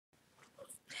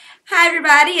Hi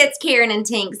everybody, it's Karen and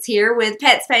Tinks here with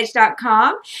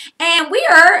PetsPage.com, and we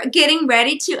are getting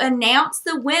ready to announce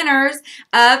the winners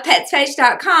of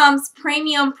PetsPage.com's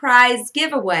premium prize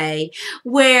giveaway,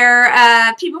 where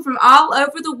people from all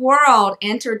over the world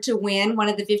entered to win one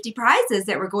of the 50 prizes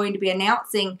that we're going to be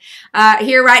announcing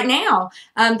here right now,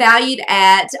 valued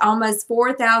at almost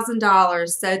 $4,000.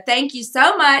 So thank you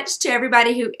so much to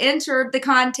everybody who entered the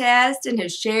contest and who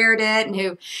shared it and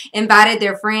who invited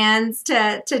their friends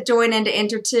to join in to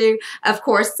enter too. Of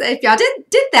course, if y'all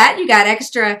did that, you got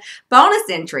extra bonus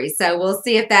entries. So we'll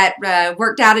see if that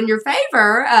worked out in your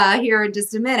favor here in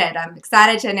just a minute. I'm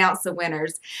excited to announce the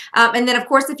winners. And then, of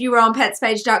course, if you were on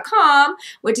PetsPage.com,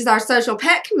 which is our social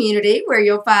pet community, where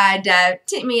you'll find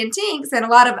me and Tinks and a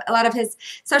lot of his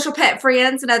social pet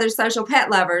friends and other social pet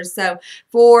lovers. So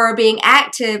for being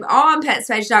active on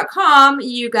PetsPage.com,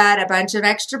 you got a bunch of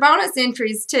extra bonus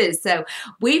entries too. So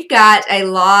we've got a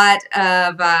lot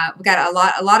of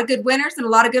good winners and a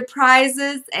lot of good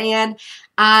prizes, and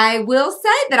I will say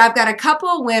that I've got a couple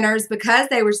of winners because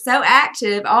they were so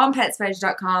active on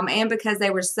PetsPage.com and because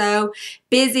they were so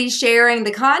busy sharing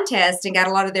the contest and got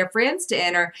a lot of their friends to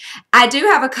enter. I do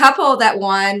have a couple that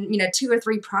won, 2 or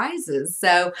 3 prizes.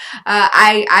 So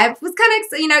I was kind of,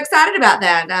 excited about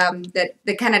that.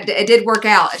 It did work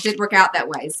out. It did work out that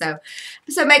way. So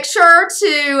make sure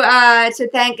to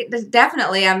thank.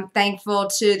 Definitely, I'm thankful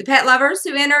to the pet lovers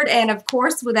who entered, and of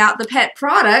course, without the pet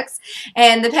products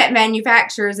and the pet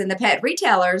manufacturers and the pet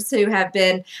retailers who have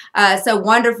been so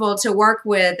wonderful to work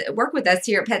with us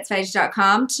here at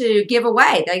PetsPage.com to give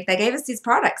away. They gave us these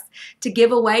products to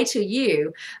give away to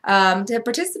you to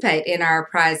participate in our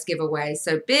prize giveaway.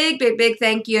 So big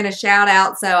thank you and a shout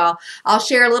out. So I'll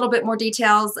share a little bit more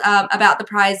details about the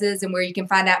prizes and where you can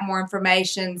find out more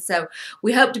information. So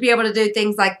we hope to be able to do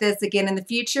things like this again in the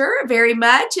future very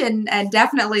much, and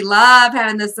definitely love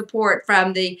having the support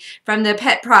from the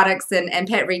pet products and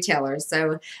pet retailers.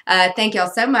 So thank y'all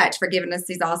so much for giving us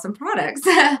these awesome products.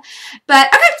 But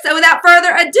okay, so without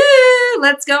further ado,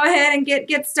 let's go ahead and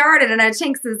get started. I know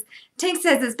Tinks says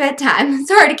it's bedtime.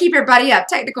 Sorry to keep everybody up.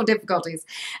 Technical difficulties.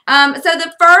 So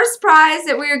the first prize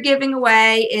that we are giving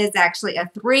away is actually a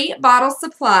 3-bottle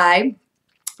supply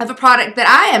of a product that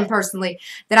I'm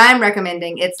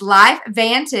recommending. It's Life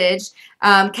Vantage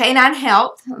Canine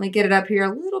Health. Let me get it up here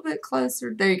a little bit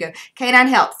closer. There you go. Canine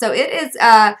Health. So it is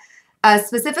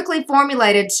specifically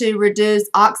formulated to reduce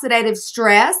oxidative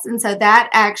stress, and so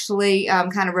that actually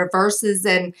kind of reverses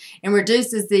and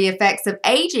reduces the effects of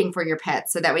aging for your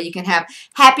pets, so that way you can have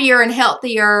happier and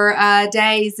healthier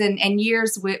days and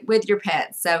years with your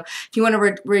pets. So if you want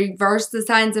to reverse the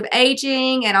signs of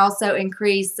aging and also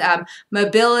increase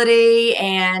mobility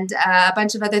and a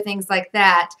bunch of other things like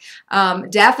that,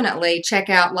 definitely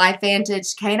check out Life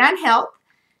Vantage Canine Health.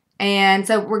 And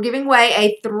so we're giving away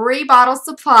a 3-bottle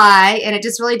supply, and it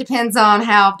just really depends on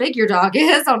how big your dog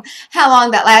is, on how long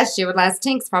that lasts you. It would last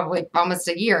Tinks probably almost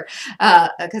a year,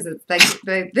 because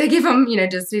they give him,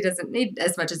 just he doesn't need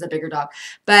as much as a bigger dog.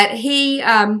 But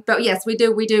but yes, we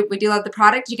do love the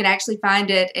product. You can actually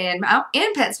find it in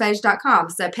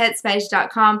PetsPage.com. So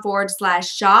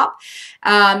PetsPage.com/shop.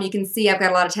 You can see I've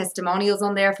got a lot of testimonials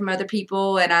on there from other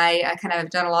people, and I kind of have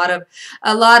done a lot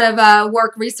of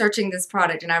work researching this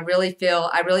product, and I really feel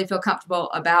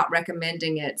comfortable about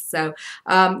recommending it. So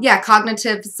yeah,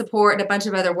 cognitive support and a bunch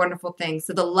of other wonderful things.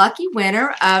 So the lucky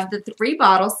winner of the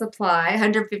 3-bottle supply,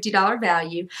 $150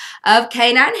 value of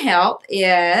Canine Health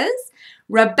is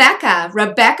Rebecca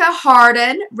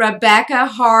Harden. Rebecca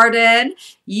Harden,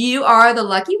 you are the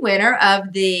lucky winner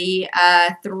of the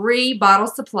 3-bottle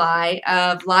supply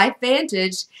of Life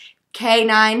Vantage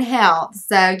Canine Health.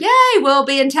 So yay, we'll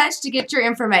be in touch to get your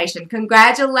information.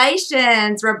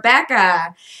 Congratulations,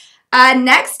 Rebecca.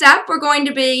 Next up, we're going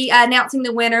to be announcing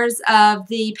the winners of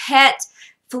the Pet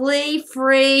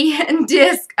Flea-Free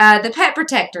disc, the Pet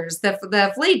Protectors,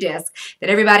 the flea disc that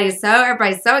everybody's so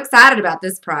excited about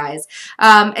this prize.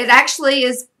 It actually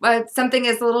is something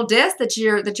as a little disc that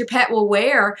your pet will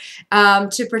wear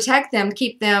to protect them,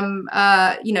 keep them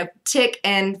tick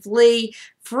and flea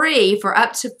free for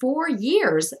up to 4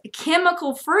 years,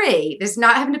 chemical free. There's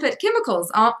not having to put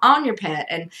chemicals on your pet,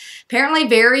 and apparently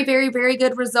very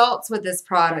good results with this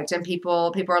product, and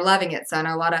people are loving it. So I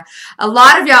know a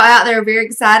lot of y'all out there are very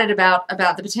excited about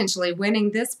the potentially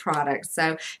winning this product.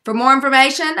 So for more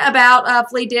information about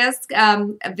Flea Disc,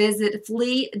 visit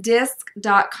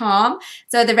fleadisc.com.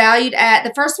 So they're valued at,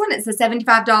 the first one, it's a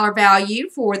 $75 value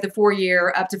for the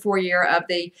 4-year, up to 4-year of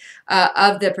the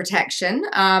protection.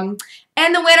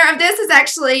 And the winner of this is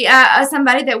actually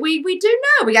somebody that we do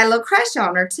know. We got a little crush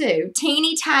on her, too.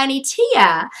 Teeny Tiny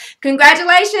Tia.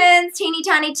 Congratulations, Teeny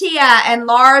Tiny Tia and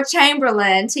Laura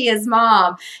Chamberlain, Tia's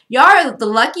mom. Y'all are the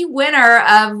lucky winner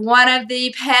of one of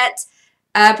the Pet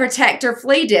Protector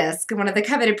flea disc, one of the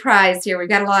coveted prize here. We've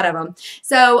got a lot of them.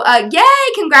 So, yay!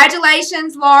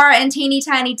 Congratulations, Laura and Teeny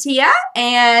Tiny Tia.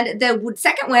 And the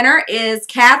second winner is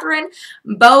Catherine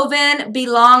Bovin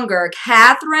Belonger.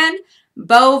 Catherine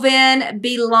Bovin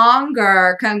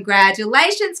Belonger.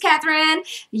 Congratulations, Catherine.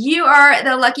 You are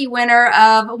the lucky winner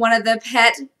of one of the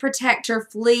Pet Protector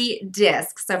flea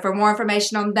discs. So for more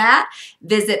information on that,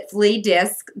 visit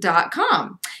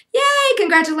PetsPage.com. Yay,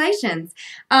 congratulations.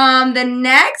 The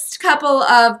next couple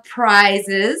of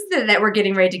prizes that we're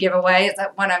getting ready to give away is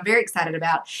one I'm very excited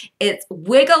about. It's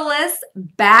Wiggleless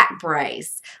Back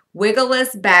Brace.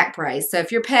 Wiggleless back brace. So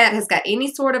if your pet has got any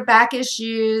sort of back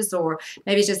issues, or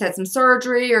maybe just had some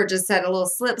surgery, or just had a little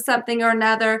slip something or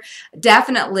another,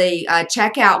 definitely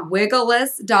check out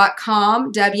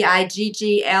wiggleless.com,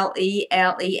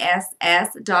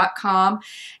 WIGGLELESS.com.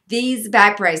 These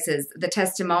back braces, the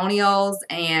testimonials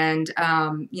and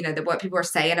what people are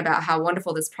saying about how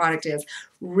wonderful this product is,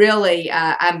 really,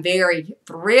 I'm very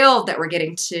thrilled that we're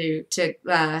getting to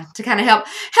kind of help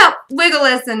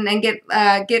Wiggleless and get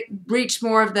reach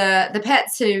more of the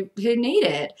pets who need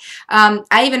it.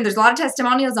 There's a lot of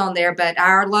testimonials on there, but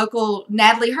our local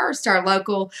Natalie Hurst, our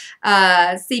local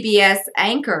CBS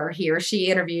anchor here, she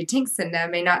interviewed Tinkson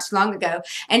not too long ago,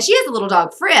 and she has a little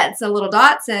dog, Fritz, a little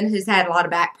Dotson, who's had a lot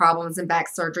of back problems and back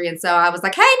surgery. And so I was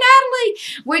like, hey, Natalie,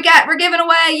 we're giving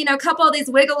away a couple of these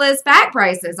Wiggleless back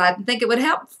braces. I think it would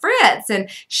help Fritz. And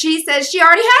she says she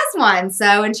already has one.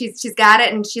 So, and she's got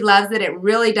it and she loves it. It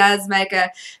really does make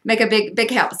a big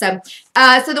help. So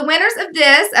the winners of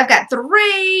this, I've got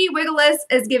 3. Wiggleless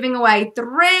is giving away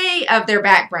 3 of their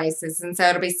back braces, and so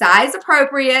it'll be size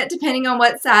appropriate depending on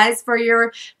what size for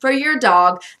your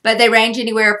dog. But they range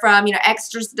anywhere from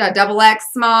extra double X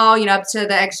small up to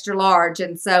the extra large,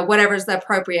 and so whatever's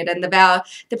appropriate. And the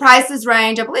prices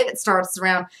range. I believe it starts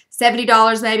around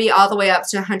 $70 maybe all the way up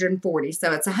to $140.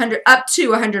 So it's up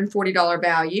to $140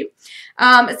 value.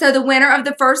 So the winner of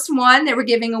the first one that we're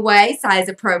giving away, size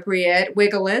appropriate,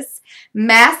 Wiggleless,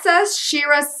 Masa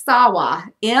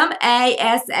Shirasawa,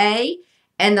 M-A-S-A,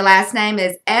 and the last name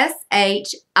is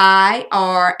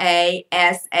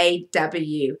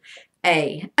S-H-I-R-A-S-A-W.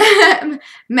 Masa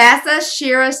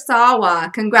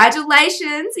Shirasawa.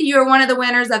 Congratulations. You're one of the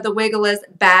winners of the Wiggleless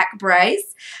back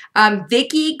brace.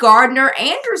 Vicki Gardner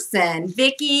Anderson.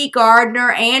 Vicki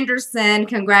Gardner Anderson.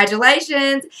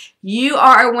 Congratulations. You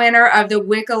are a winner of the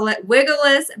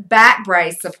Wiggleless back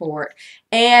brace support.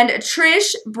 And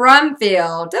Trish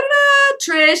Brumfield.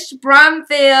 Trish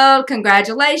Brumfield.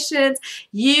 Congratulations.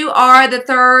 You are the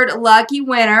 3rd lucky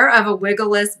winner of a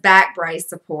Wiggleless back brace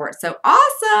support. So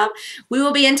awesome. We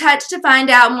will be in touch to find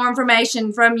out more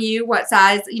information from you, what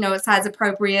size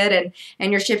appropriate,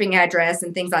 and your shipping address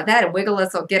and things like that. And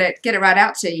Wiggleless will get it right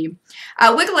out to you.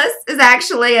 Wiggleless is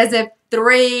actually, as if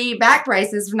 3 back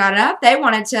braces were not enough, they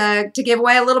wanted to give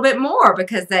away a little bit more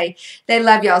because they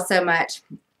love y'all so much.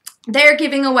 They're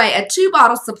giving away a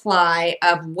 2-bottle supply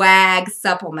of WAG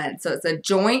supplements. So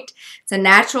it's a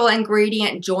natural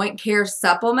ingredient joint care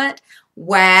supplement.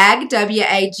 WAG,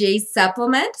 W-A-G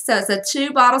supplement. So it's a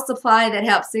 2-bottle supply that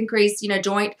helps increase,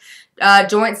 joint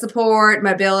support,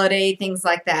 mobility, things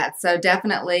like that. So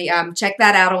definitely check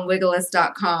that out on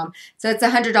wiggleless.com. So it's a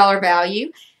 $100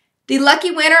 value. The lucky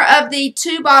winner of the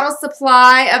 2-bottle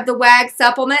supply of the WAG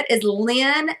supplement is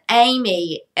Lynn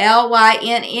Amy,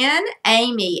 L-Y-N-N,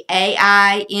 Amy,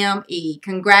 A-I-M-E.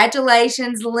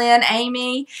 Congratulations, Lynn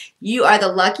Amy. You are the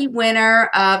lucky winner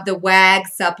of the WAG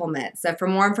supplement. So for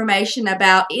more information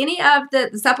about any of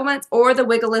the supplements or the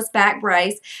Wiggleless back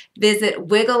brace, visit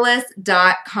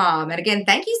wiggleless.com. And again,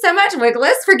 thank you so much,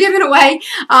 Wiggleless, for giving away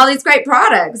all these great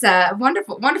products.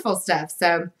 Wonderful, wonderful stuff.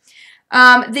 So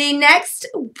the next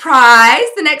prize,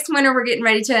 the next winner we're getting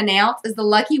ready to announce is the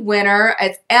lucky winner.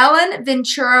 It's Ellen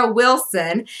Ventura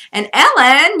Wilson. And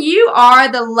Ellen, you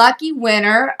are the lucky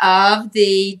winner of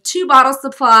the 2-bottle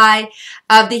supply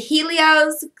of the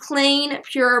Helios Clean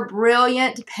Pure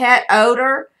Brilliant Pet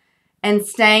Odor and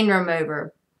Stain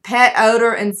Remover. Pet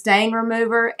Odor and Stain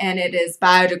Remover, and it is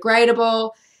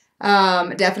biodegradable.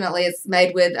 Definitely it's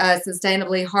made with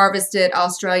sustainably harvested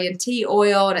Australian tea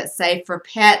oil, and it's safe for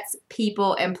pets,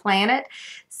 people, and planet.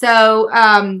 So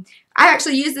I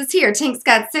actually used this here. Tinks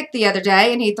got sick the other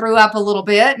day and he threw up a little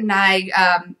bit, and I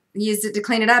used it to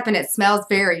clean it up, and it smells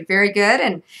very, very good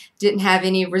and didn't have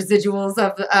any residuals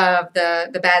of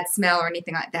the bad smell or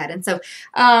anything like that. And so,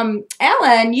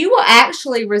 Ellen, you will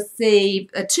actually receive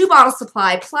a 2-bottle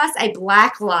supply plus a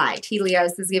black light.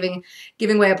 Helios is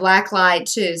giving away a black light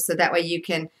too, so that way you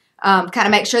can kind of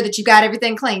make sure that you got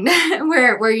everything clean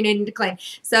where you need to clean.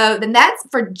 So then that's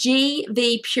for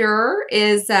GV Pure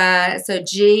is so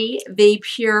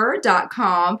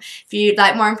GVPure.com if you'd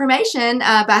like more information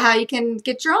about how you can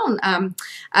get your own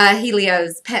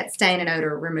Helios pet stain and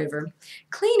odor remover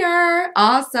cleaner.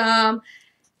 Awesome.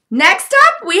 Next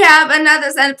up, we have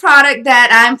another product that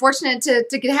I'm fortunate to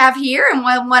have here, and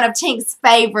one of Tink's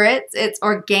favorites. It's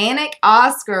Organic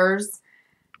Oscars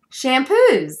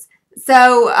shampoos.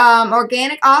 So,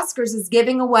 Organic Oscars is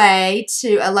giving away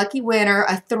to a lucky winner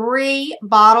a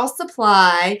 3-bottle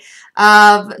supply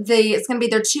of it's going to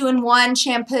be their 2-in-1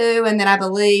 shampoo, and then I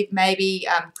believe maybe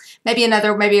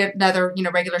another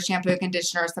regular shampoo,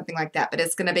 conditioner, or something like that. But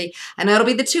it's going to be, I know it'll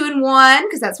be the 2-in-1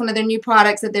 because that's one of their new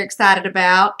products that they're excited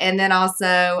about, and then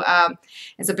also,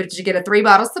 but you get a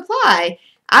 3-bottle supply.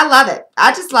 I love it.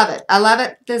 I just love it. I love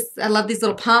it. I love these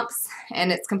little pumps, and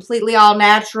it's completely all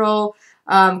natural.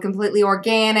 Completely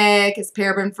organic, it's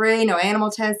paraben free, no animal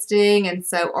testing, and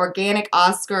so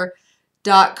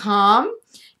organicoscar.com.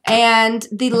 And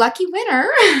the lucky winner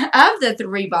of the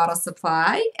 3-bottle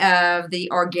supply of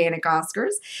the Organic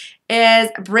Oscars is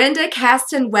Brenda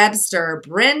Caston Webster.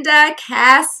 Brenda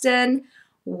Caston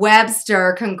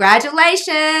Webster,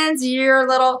 congratulations! Your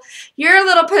little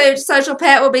pooch social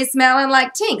pet will be smelling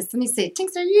like Tinks. Let me see,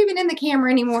 Tinks, are you even in the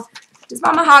camera anymore? Is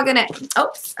Mama hogging it?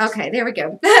 Oops. Okay, there we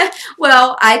go.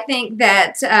 Well, I think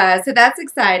that, so that's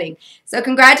exciting. So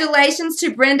congratulations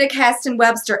to Brenda Caston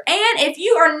Webster. And if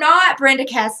you are not Brenda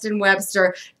Caston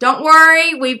Webster, don't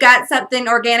worry. We've got something.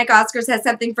 Organic Oscars has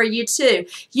something for you too.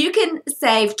 You can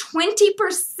save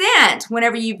 20%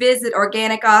 whenever you visit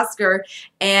Organic Oscar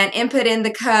and input in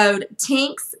the code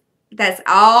TINKS. That's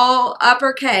all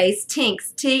uppercase,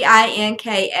 TINKS,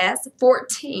 T-I-N-K-S,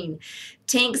 14.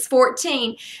 TINKS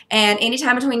 14, and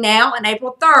anytime between now and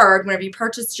April 3rd, whenever you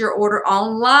purchase your order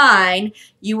online,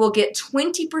 you will get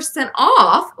 20%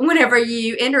 off whenever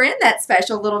you enter in that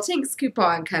special little TINKS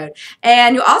coupon code.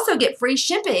 And you'll also get free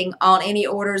shipping on any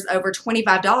orders over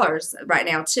 $25 right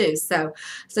now too. So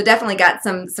definitely got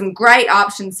some great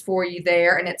options for you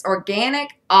there, and it's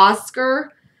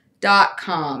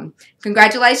organicoscar.com.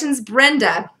 Congratulations,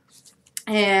 Brenda.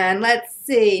 And let's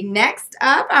see, next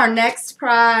up, our next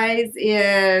prize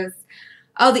is,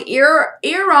 the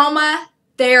Earoma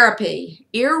Therapy.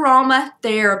 Earoma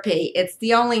Therapy. It's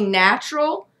the only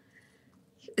natural,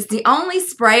 it's the only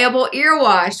sprayable ear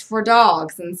wash for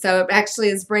dogs. And so it actually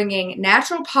is bringing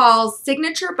Natural Paw's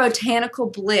signature botanical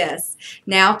bliss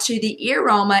now to the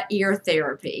Earoma Ear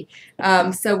Therapy.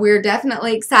 So we're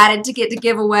definitely excited to get to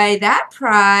give away that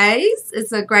prize.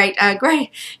 It's a great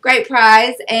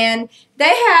prize. And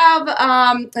they have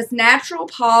it's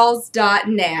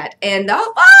naturalpaws.net, and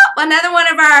another one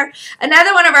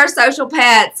of our social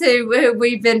pets who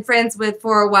we've been friends with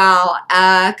for a while.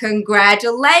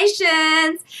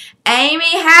 Congratulations,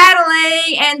 Amy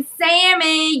Hadley and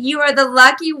Sammy. You are the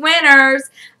lucky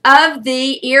winners of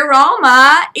the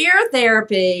Earoma Ear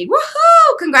Therapy.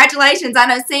 Woohoo! Congratulations. I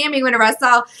know Sammy, whenever I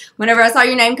saw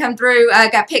your name come through,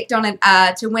 got picked on it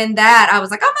to win that. I was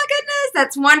like, oh my goodness,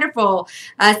 that's wonderful.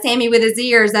 Sammy with his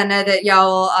ears. I know that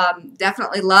y'all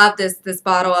definitely love this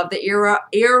bottle of the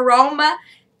Earoma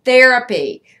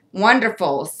Therapy.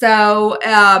 Wonderful. So,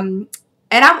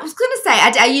 and I was going to say,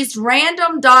 I used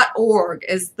random.org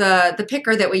as the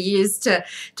picker that we used to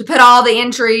put all the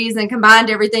entries and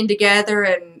combined everything together,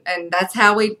 and that's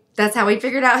how we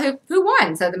figured out who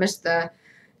won. So the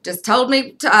just told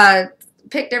me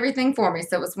picked everything for me,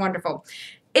 so it was wonderful.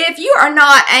 If you are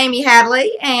not Amy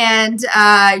Hadley and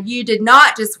you did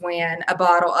not just win a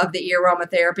bottle of the Earoma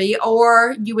Therapy,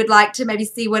 or you would like to maybe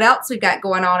see what else we've got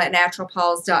going on at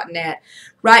naturalpaws.net,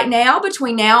 right now,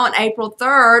 between now and April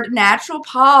 3rd,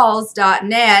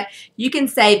 naturalpaws.net, you can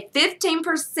save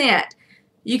 15%.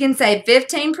 You can save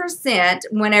 15%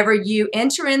 whenever you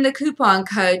enter in the coupon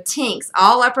code TINKS,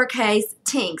 all uppercase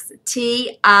TINKS,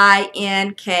 T-I-N-K-S,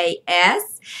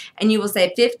 and you will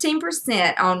save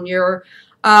 15% on your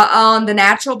on the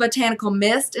natural botanical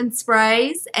mist and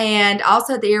sprays, and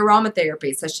also the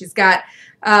aromatherapy. So she's got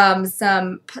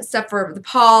some stuff for the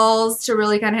paws to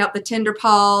really kind of help the tender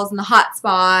paws and the hot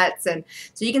spots, and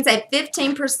so you can save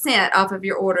 15% off of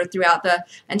your order throughout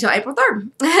until April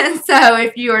 3rd. So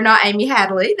if you are not Amy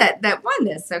Hadley that won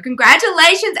this, so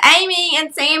congratulations, Amy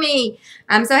and Sammy.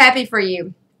 I'm so happy for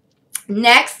you.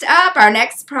 Next up, our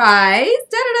next prize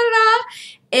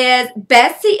is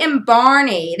Bessie and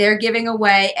Barney. They're giving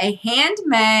away a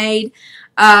handmade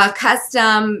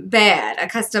custom bed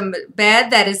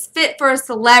that is fit for a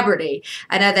celebrity.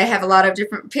 I know they have a lot of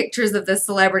different pictures of the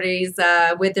celebrities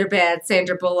with their beds,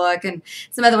 Sandra Bullock and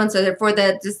some other ones. So they're for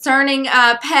the discerning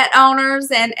pet owners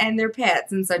and their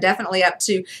pets. And so definitely up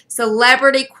to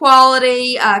celebrity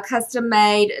quality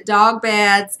custom-made dog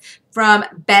beds from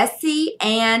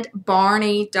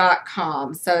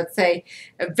BessieandBarney.com. So it's a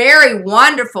very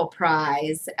wonderful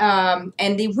prize. And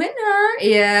the winner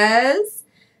is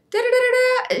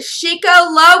Chico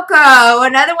Loco,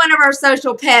 another one of our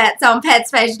social pets on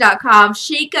PetsPage.com.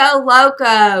 Chico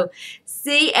Loco.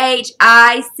 C-H-I-C-O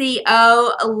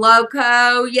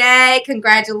Loco. Yay,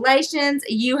 congratulations.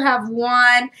 You have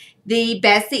won the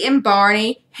Bessie and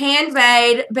Barney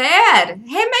handmade bed.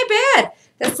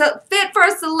 That's fit for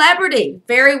a celebrity.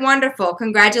 Very wonderful.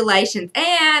 Congratulations.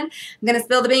 And I'm going to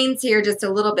spill the beans here just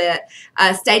a little bit.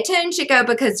 Stay tuned, Chico,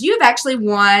 because you've actually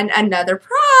won another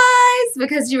prize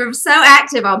because you were so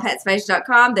active on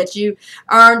PetsPage.com that you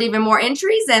earned even more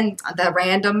entries, and the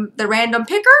random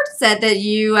picker said that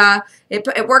you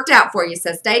it worked out for you.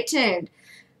 So stay tuned.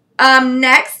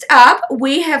 Next up,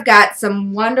 we have got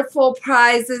some wonderful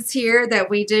prizes here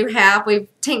that we do have.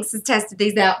 Tinks has tested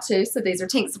these out too, so these are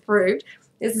Tinks approved.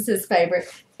 This is his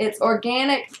favorite. It's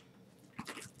organic.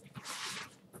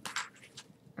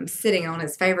 I'm sitting on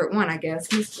his favorite one, I guess,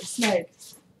 Mr. Snake.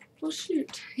 Well,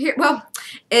 shoot. Here, well,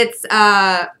 it's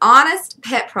Honest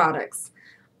Pet Products.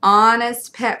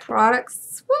 Honest Pet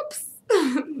Products. Whoops.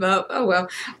 Oh well.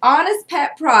 Honest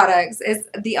Pet Products is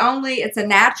it's a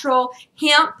natural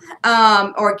hemp,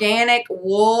 organic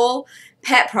wool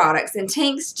pet products, and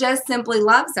Tinks just simply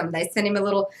loves them. They sent him a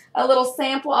little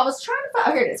sample. I was trying to find,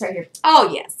 oh, here it is right here. Oh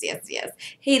yes.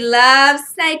 He loves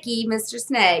Snakey, Mr.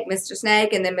 Snake,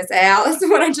 and then Miss Al is the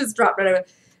one I just dropped right over.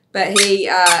 But he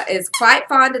is quite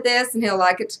fond of this, and he'll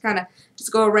like it to kind of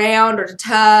just go around or to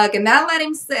tug. And I let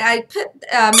him I put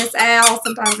Miss Al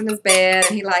sometimes in his bed,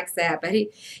 and he likes that. But he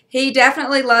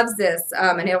definitely loves this,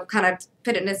 and he'll kind of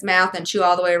put it in his mouth and chew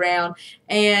all the way around.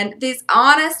 And these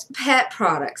Honest Pet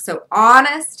Products. So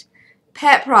Honest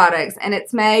Pet Products, and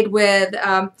it's made with,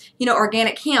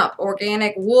 organic hemp,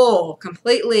 organic wool,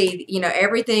 completely,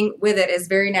 everything with it is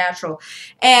very natural.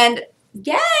 And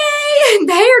yay!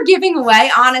 They are giving away,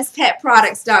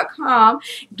 honestpetproducts.com,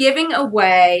 giving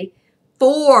away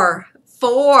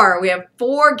we have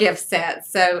 4 gift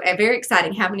sets. So very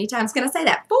exciting. How many times can I say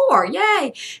that? 4.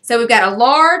 Yay! So we've got a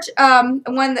large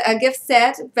a gift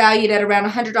set valued at around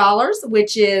 $100,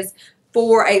 which is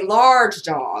for a large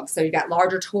dog. So you've got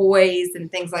larger toys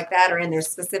and things like that are in there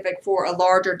specific for a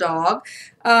larger dog.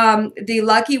 The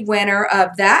lucky winner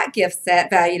of that gift set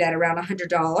valued at around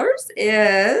 $100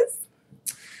 is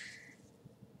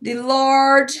the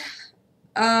large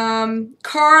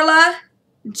Carla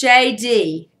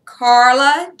J.D.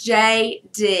 Carla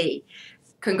J.D.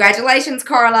 Congratulations,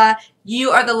 Carla.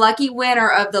 You are the lucky winner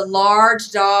of the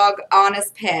large dog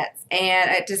Honest Pets.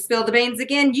 And to spill the beans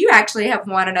again, you actually have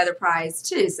won another prize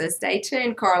too. So stay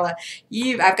tuned, Carla.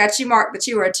 I've got you marked that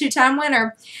you are a 2-time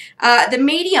winner. The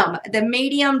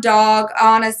medium dog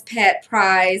Honest Pet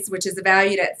prize, which is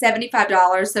valued at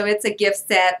 $75. So it's a gift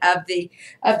set of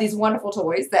these wonderful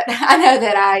toys that I know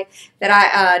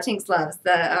that Tinks loves.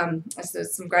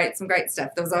 Some great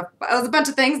stuff. There was a bunch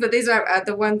of things, but these are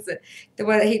the one that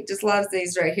he just loves.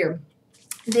 These right here.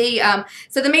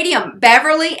 So the medium,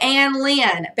 Beverly Ann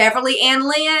Lynn,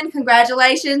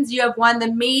 congratulations. You have won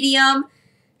the medium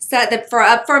set for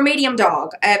a medium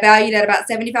dog, valued at about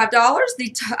 $75,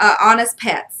 the Honest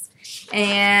Pets.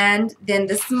 And then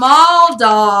the small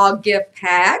dog gift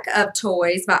pack of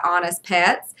toys by Honest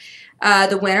Pets.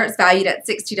 The winner is valued at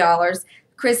 $60.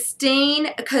 Christine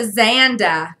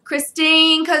Kazanda.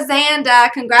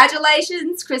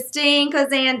 Congratulations, Christine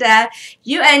Kazanda.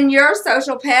 You and your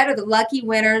social pet are the lucky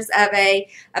winners of a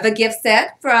gift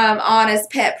set from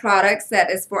Honest Pet Products that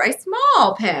is for a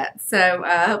small pet. So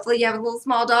hopefully you have a little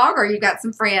small dog or you've got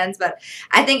some friends. But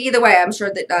I think either way, I'm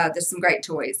sure that there's some great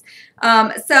toys.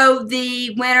 So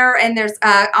the winner, and there's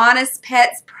Honest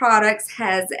Pets Products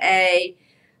has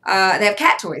they have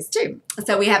cat toys too.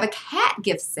 So we have a cat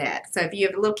gift set. So if you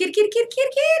have a little kitty,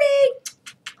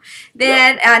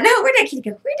 Then, no, where'd that kitty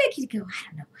go? Where'd that kitty go? I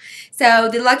don't know. So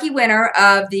the lucky winner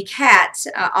of the cat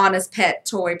Honest Pet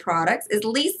toy products is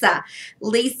Lisa.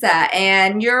 Lisa,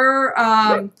 and your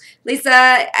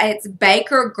Lisa, it's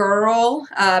Baker Girl,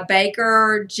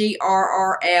 Baker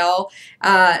GRRL.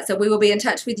 So we will be in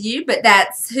touch with you, but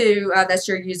that's who that's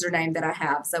your username that I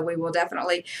have. So we will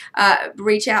definitely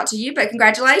reach out to you. But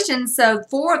congratulations! So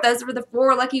those were the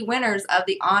 4 lucky winners of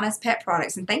the Honest Pet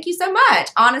products, and thank you so much,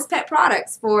 Honest Pet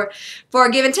Products, for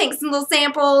giving Tink some little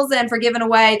samples and for giving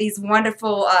away these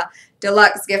wonderful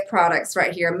deluxe gift products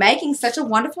right here, making such a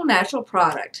wonderful natural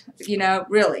product. You know,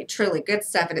 really, truly good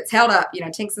stuff, and it's held up. You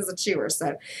know, Tinks is a chewer,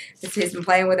 so he's been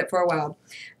playing with it for a while.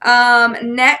 I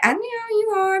know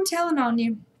you are. I'm telling on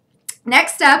you.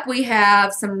 Next up, we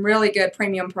have some really good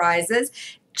premium prizes,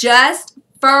 just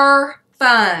for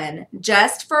fun,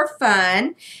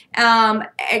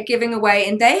 giving away,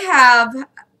 and they have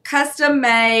custom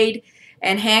made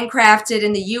and handcrafted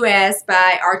in the U.S.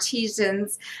 by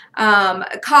artisans,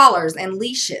 collars and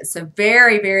leashes. So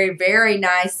very, very, very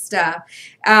nice stuff.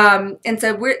 And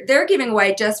so they're giving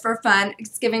away just for fun.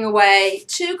 It's giving away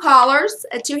 2 collars,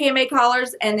 2 handmade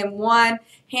collars, and then 1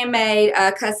 handmade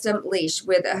custom leash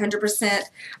with 100%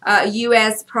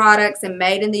 U.S. products and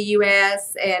made in the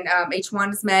U.S. And each one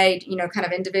is made, you know, kind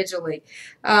of individually.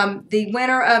 The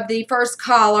winner of the first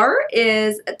collar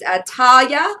is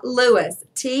Talia Lewis,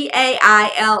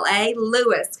 Taila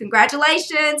Lewis.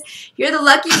 Congratulations! You're the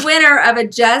lucky winner of a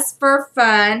Just for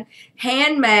Fun,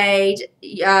 handmade,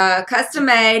 custom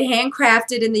made,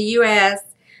 handcrafted in the U.S.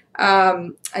 A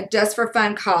Just for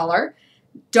Fun collar.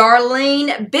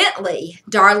 Darlene Bentley,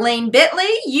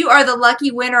 you are the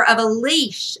lucky winner of a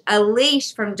leash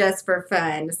from Just for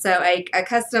Fun. So a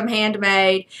custom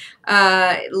handmade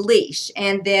leash.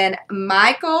 And then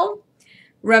Michael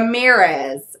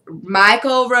Ramirez,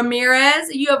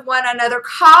 you have won another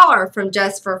collar from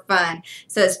Just for Fun.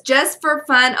 So it's Just for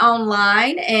Fun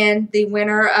online, and the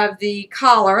winner of the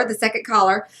collar, the second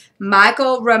collar,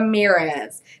 Michael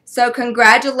Ramirez. So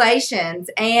congratulations.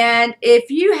 And if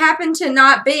you happen to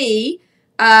not be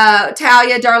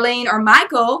Talia, Darlene, or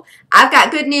Michael, I've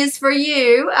got good news for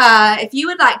you. If you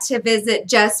would like to visit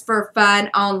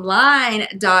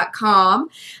justforfunonline.com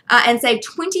and save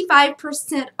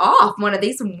 25% off one of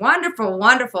these wonderful,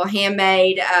 wonderful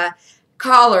handmade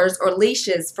collars or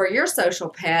leashes for your social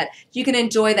pet, you can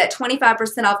enjoy that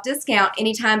 25% off discount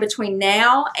anytime between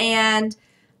now and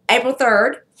April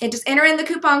 3rd. And just enter in the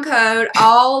coupon code,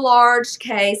 all large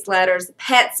case letters,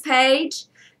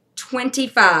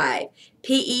 PetsPage25.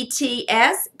 PETSPAGE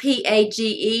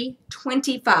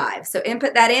 25. So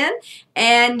input that in,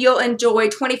 and you'll enjoy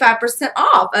 25%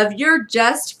 off of your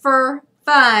Just for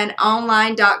Fun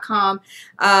online.com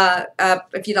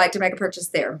if you'd like to make a purchase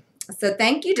there. So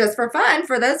thank you, Just for Fun,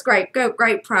 for those great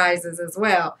prizes as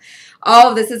well.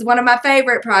 Oh, this is one of my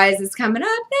favorite prizes coming up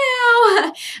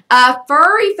now.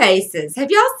 Furry faces. Have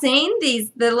y'all seen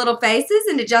the little faces?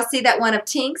 And did y'all see that one of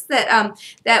Tink's that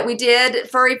we did?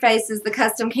 Furry faces, the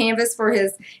custom canvas for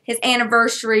his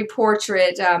anniversary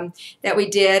portrait that we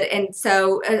did. And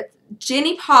so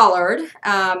Jenny Pollard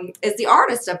is the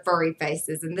artist of Furry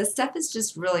Faces, and this stuff is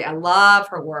just really, I love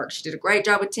her work. She did a great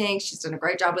job with Tink. She's done a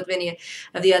great job with many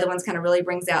of the other ones, kind of really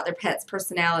brings out their pet's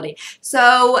personality.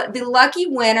 So the lucky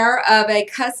winner of a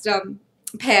custom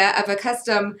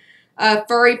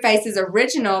Furry Faces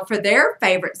original for their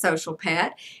favorite social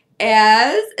pet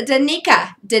is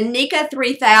Danica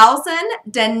 3000.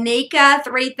 Danica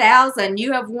 3000,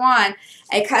 you have won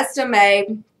a custom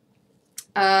made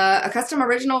a custom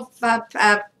original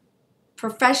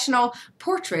professional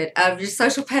portrait of your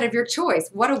social pet of your choice.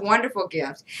 What a wonderful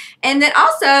gift. And then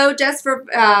also, just for,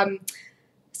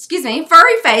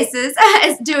 Furry Faces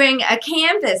is doing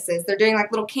canvases. They're doing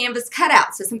like little canvas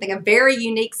cutouts, so something a very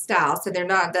unique style. So they're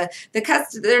not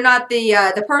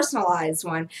the personalized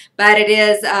one, but it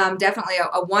is definitely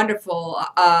a wonderful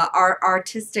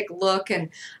artistic look, and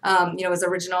is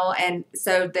original. And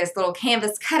so there's little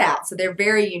canvas cutouts, so they're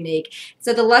very unique.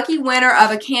 So the lucky winner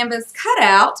of a canvas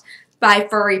cutout by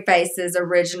Furry Faces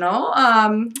original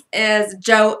is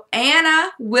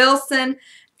Joanna Wilson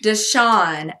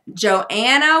Deshawn.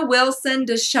 Joanna Wilson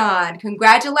Deshawn.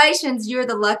 Congratulations, you're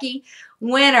the lucky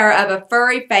winner of a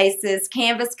Furry Faces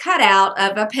canvas cutout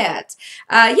of a pet.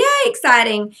 Yay,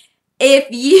 exciting. If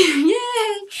you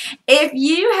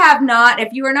are not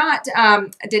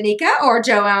Danica or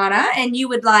Joanna, and you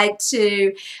would like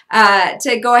to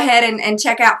go ahead and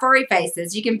check out Furry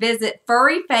Faces, you can visit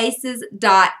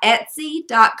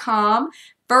furryfaces.etsy.com.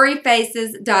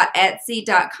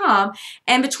 furryfaces.etsy.com.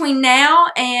 And between now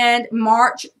and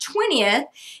March 20th,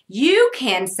 you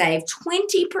can save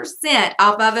 20%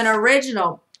 off of an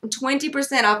original.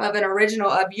 20% off of an original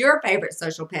of your favorite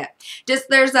social pet. Just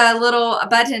there's a little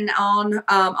button on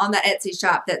the Etsy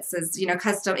shop that says, you know,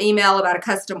 custom email about a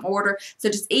custom order. So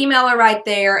just email her right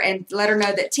there and let her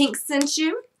know that Tinks sent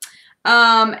you.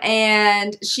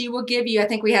 And she will give you, I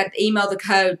think we had email the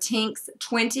code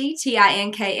TINKS20,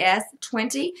 T-I-N-K-S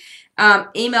 20.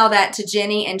 Email that to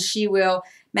Jenny and she will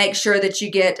make sure that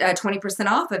you get 20%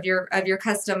 off of your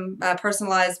custom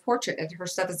personalized portrait. Her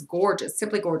stuff is gorgeous,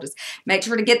 simply gorgeous. Make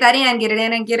sure to get that in, get it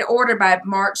in, and get it ordered by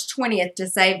March 20th to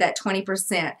save that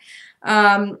 20%.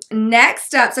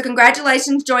 Next up, so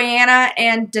congratulations, Joanna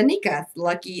and Danica,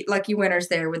 lucky winners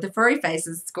there with the Furry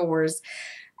Faces scores.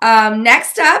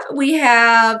 Next up, we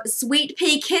have Sweet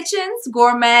Pea Kitchen's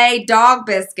Gourmet Dog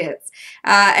Biscuits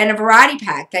and a variety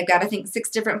pack. They've got, I think, 6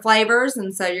 different flavors,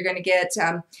 and so you're going to get,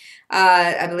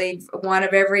 I believe, one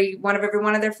of every one of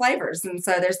their flavors. And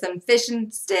so there's some fish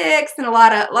and sticks and a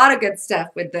lot of good stuff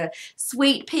with the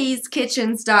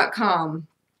sweetpeaskitchens.com.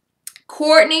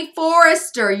 Courtney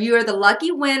Forrester, you are the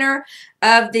lucky winner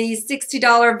of the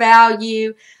 $60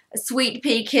 value Sweet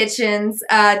Pea Kitchens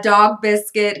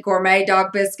Gourmet Dog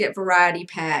Biscuit Variety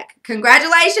Pack.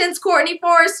 Congratulations, Courtney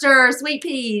Forrester, Sweet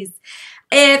Peas.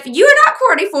 If you're not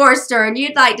Courtney Forrester and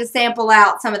you'd like to sample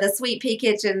out some of the Sweet Pea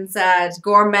Kitchens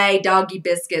gourmet doggy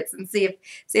biscuits and see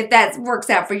if that works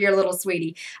out for your little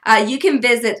sweetie, you can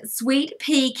visit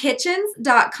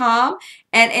sweetpeakitchens.com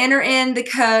and enter in the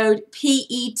code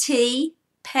PET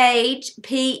page,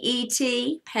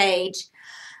 PET PETPAGE,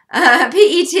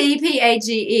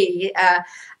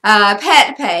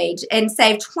 pet page, and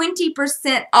save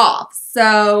 20% off.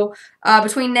 So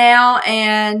between now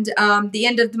and the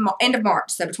end of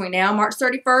March, so between now and March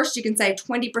 31st, you can save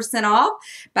 20% off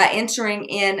by entering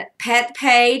in pet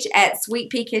page at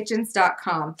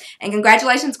sweetpeakitchens.com. And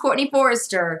congratulations, Courtney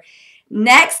Forrester.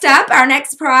 Next up, our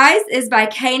next prize is by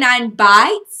Canine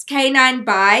Bites. Canine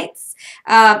Bites.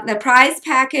 The prize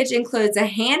package includes a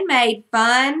handmade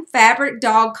fun fabric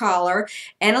dog collar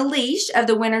and a leash of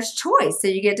the winner's choice. So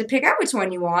you get to pick out which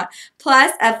one you want,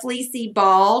 plus a fleecy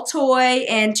ball toy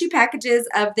and 2 packages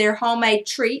of their homemade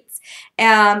treats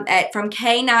from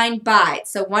Canine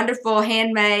Bites. So wonderful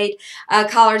handmade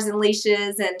collars and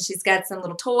leashes, and she's got some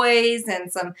little toys and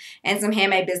some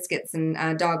handmade biscuits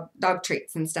and dog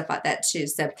treats and stuff like that too.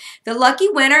 So the lucky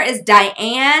winner is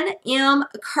Diane M.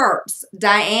 Kurtz.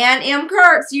 Diane M.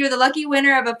 Kurtz, you're the lucky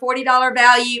winner of a $40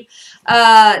 value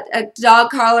a dog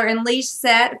collar and leash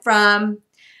set from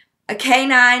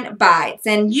Canine Bites.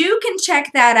 And you can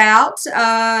check that out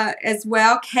as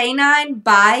well,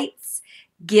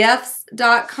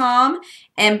 CanineBitesGifts.com,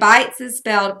 and Bites is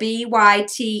spelled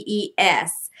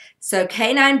B-Y-T-E-S. So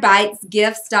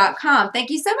CanineBitesGifts.com. Thank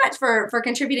you so much for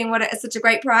contributing such a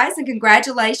great prize, and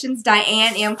congratulations,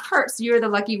 Diane M. Kurtz. You're the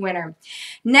lucky winner.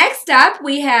 Next up,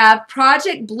 we have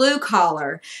Project Blue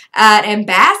Collar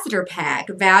Ambassador Pack,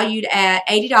 valued at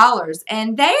 $80,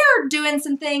 and they are doing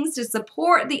some things to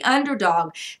support the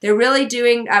underdog. They're really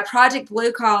doing Project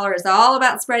Blue Collar is all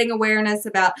about spreading awareness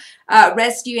about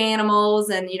rescue animals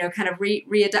and kind of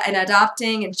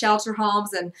adopting and shelter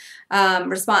homes and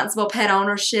responsible pet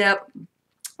ownership.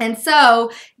 And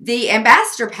so the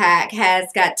Ambassador Pack has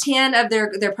got 10 of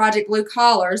their Project Blue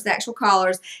collars, the actual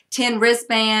collars, 10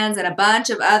 wristbands, and a bunch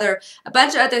of other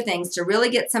things to really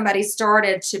get somebody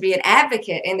started to be an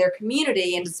advocate in their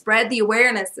community and to spread the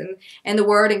awareness and the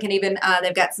word. And can even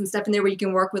they've got some stuff in there where you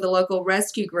can work with a local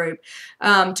rescue group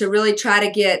to really try to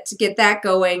get that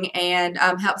going and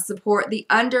help support the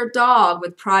underdog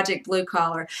with Project Blue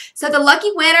Collar. So the lucky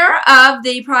winner of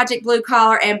the Project Blue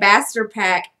Collar Ambassador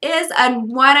Pack is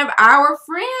one of our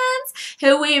friends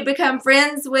who we have become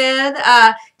friends with,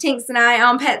 Tinks and I,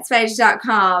 on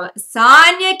PetsPage.com.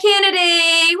 Sonia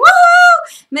Kennedy.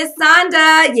 Woohoo! Miss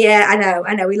Sonda. Yeah, I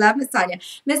know. We love Miss Sonia.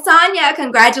 Miss Sonia,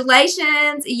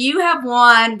 congratulations. You have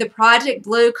won the Project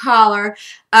Blue Collar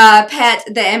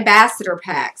the Ambassador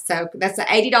Pack. So that's an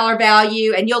 $80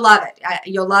 value, and you'll love it.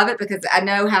 You'll love it because I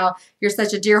know how you're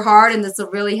such a dear heart, and this will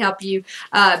really help you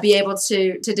be able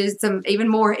to do some even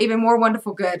more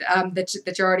wonderful good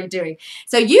that you're already doing.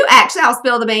 So you actually, I'll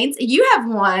spill the beans, you have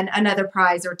won another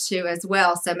prize or 2 as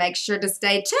well. So make sure to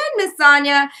stay tuned, Miss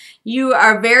Sonia. You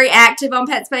are very active on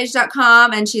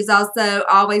PetsPage.com, and she's also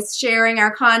always sharing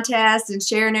our contest and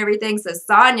sharing everything. So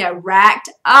Sonia racked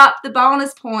up the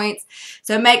bonus points.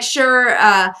 So make sure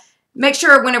make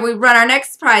sure whenever we run our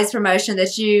next prize promotion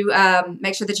that you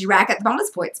make sure that you rack up the bonus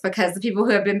points, because the people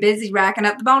who have been busy racking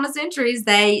up the bonus entries,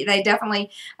 they definitely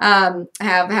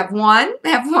have won.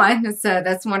 So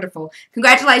that's wonderful.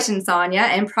 Congratulations, Sonia.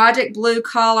 And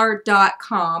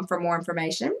ProjectBlueCollar.com for more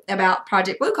information about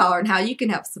Project Blue Collar and how you can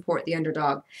help support the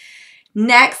underdog.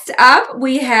 Next up,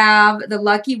 we have the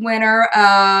lucky winner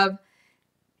of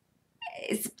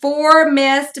 4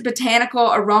 Mist Botanical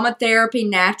Aromatherapy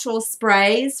Natural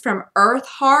Sprays from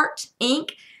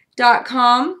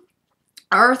EarthHeartInc.com.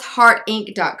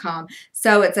 EarthHeartInc.com.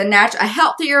 So it's a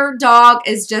healthier dog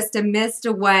is just a mist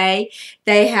away.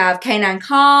 They have Canine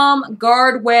Calm,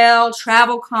 Guardwell,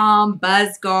 Travel Calm,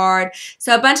 Buzz Guard.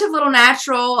 So a bunch of little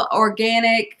natural,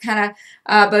 organic, kind of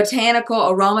botanical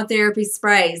aromatherapy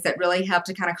sprays that really help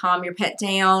to kind of calm your pet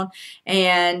down,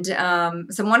 and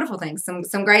some wonderful things,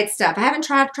 some great stuff. I haven't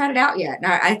tried it out yet.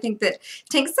 Now, I think that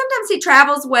Tink, sometimes he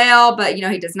travels well, but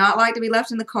he does not like to be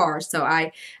left in the car. So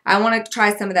I want to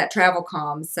try some of that Travel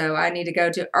Calm. So I need to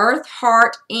go to EarthHeartInc.com,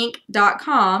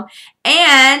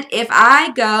 and if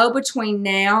I go between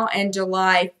now and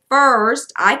July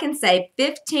 1st, I can save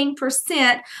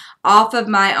 15% off of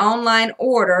my online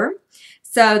order.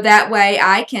 So that way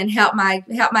I can help my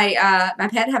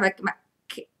pet have a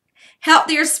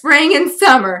healthier spring and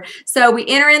summer. So we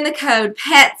enter in the code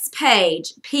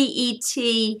PetsPage,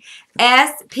 PETSPAGE,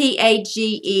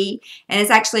 and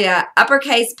it's actually a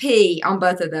uppercase P on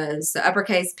both of those. So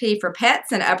uppercase P for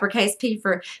pets and uppercase P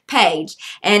for page,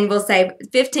 and we'll save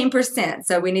 15%.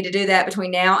 So we need to do that between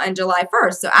now and July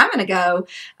 1st. So I'm going to go,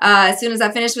 as soon as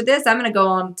I finish with this, I'm going to go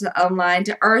online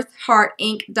to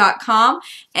EarthHeartInc.com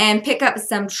and pick up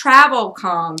some Travel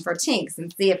Calm for Tinks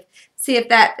and see if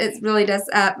that really does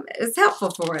is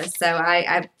helpful for us. So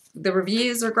the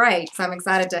reviews are great, so I'm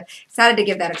excited to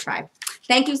give that a try.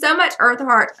 Thank you so much,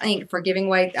 EarthHeart Inc., for giving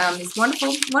away these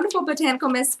wonderful botanical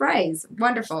mist sprays.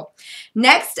 Wonderful.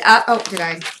 Next up,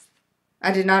 I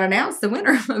did not announce the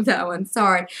winner of that one.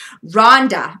 Sorry.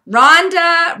 Rhonda,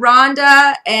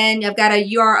 and I've got a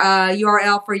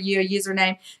URL for you, a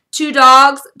username. 2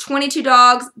 dogs, 22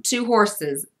 dogs, 2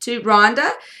 horses.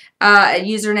 Rhonda.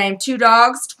 Username 2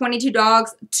 dogs, 22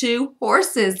 dogs, 2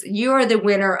 horses. You are the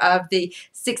winner of the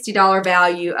 $60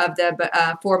 value of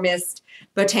the 4 Mist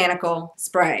Botanical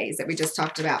Sprays that we just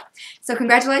talked about. So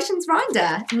congratulations,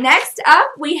 Rhonda. Next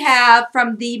up, we have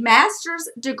from the Master's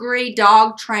Degree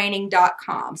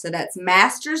Dogtraining.com. So that's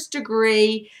Master's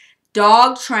Degree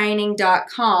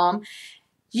Dogtraining.com.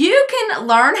 You can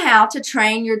learn how to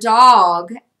train your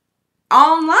dog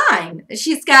online.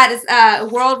 She's got this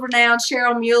world-renowned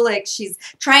Cheryl Mulick. She's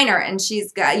trainer, and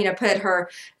she's got put her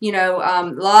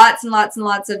lots and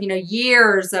lots of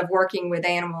years of working with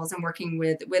animals and working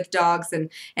with dogs and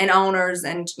owners,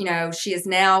 and she has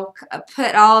now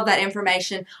put all of that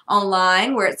information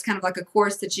online, where it's kind of like a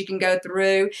course that you can go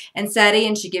through and study,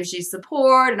 and she gives you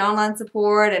support and online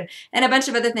support and a bunch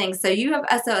of other things. So you have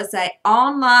it's a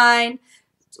online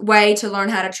way to learn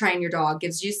how to train your dog.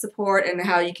 Gives you support and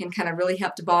how you can kind of really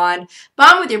help to bond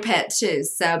with your pet too.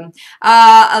 So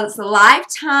it's a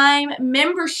lifetime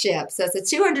membership. So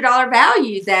it's a $200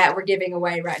 value that we're giving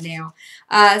away right now.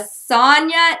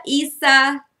 Sonia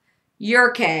Isa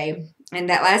Yurke, and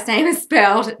that last name is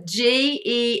spelled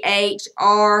G-E-H-R-K-E.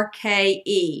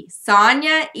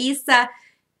 Sonia Isa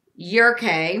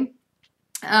Yurke.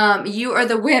 You are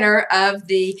the winner of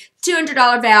the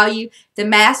 $200 value, the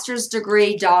Master's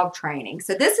Degree Dog Training.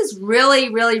 So this is really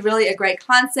a great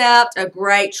concept, a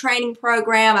great training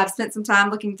program. I've spent some time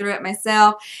looking through it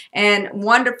myself, and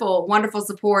wonderful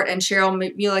support. And Cheryl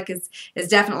Mulick is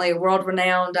definitely a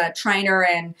world-renowned trainer,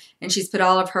 and she's put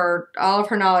all of her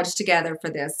knowledge together for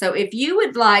this. So if you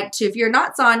would like to, if you're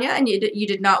not Sonia and you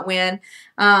did not win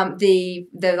the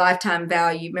lifetime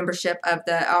value membership of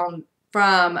the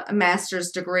from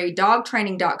Master's Degree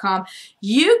Dogtraining.com,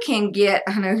 you can get,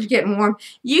 I know you're getting warm,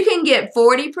 you can get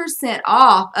 40%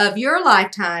 off of your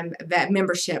lifetime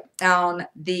membership on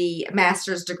the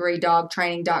Master's Degree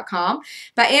Dogtraining.com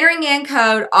by entering in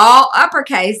code, all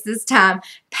uppercase this time,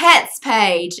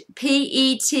 PetsPage,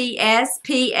 P-E-T-S-P-A-G.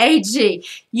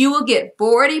 You will get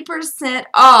 40%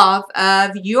 off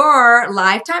of your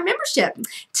lifetime membership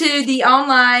to the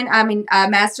online,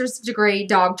 Master's Degree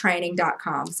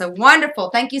Dogtraining.com. So wonderful.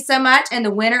 Thank you so much. And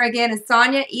the winner again is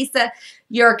Sonia Isa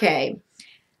Yurke.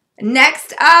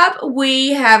 Next up,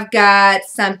 we have got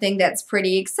something that's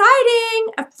pretty exciting.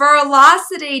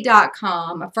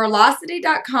 Furlocity.com.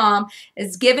 Furlocity.com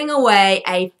is giving away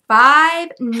a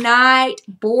 5-night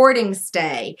boarding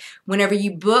stay whenever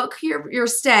you book your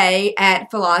stay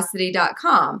at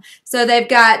Furlocity.com. So they've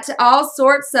got all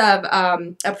sorts of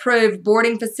approved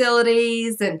boarding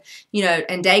facilities and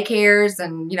and daycares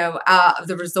and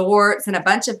the resorts and a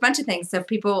bunch of things. So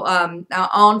people on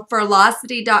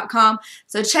Furlocity.com.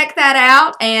 So check that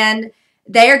out, and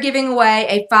they are giving away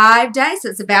a 5-day, so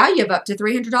it's a value of up to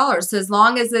 $300. So as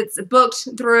long as it's booked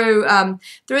through the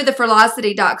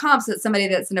Furlocity.com, so it's somebody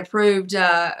that's an approved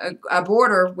a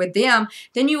boarder with them,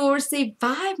 then you will receive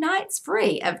 5 nights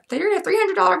free of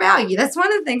 $300 value. That's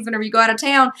one of the things whenever you go out of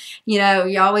town, you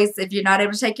always, if you're not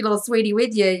able to take your little sweetie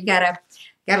with you, you gotta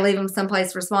leave them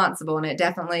someplace responsible. And it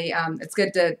definitely, it's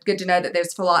good to know that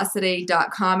there's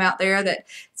Furlocity.com out there that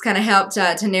it's kind of helped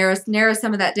to narrow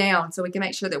some of that down, so we can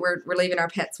make sure that we're leaving our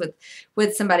pets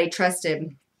with somebody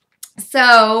trusted.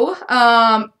 So,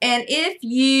 and if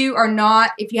you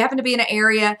happen to be in an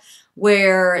area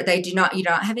where you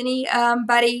don't have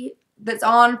anybody that's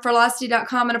on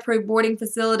Furlocity.com, an approved boarding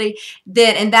facility,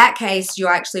 then in that case, you'll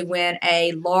actually win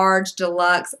a large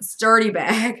deluxe sturdy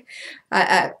bag.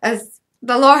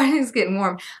 The large is getting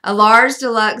warm. A large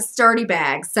deluxe sturdy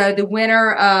bag. So the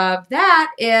winner of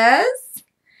that is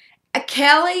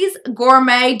Kelly's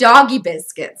Gourmet Doggy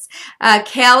Biscuits.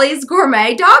 Kelly's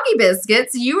Gourmet Doggy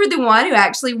Biscuits. You were the one who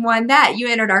actually won that. You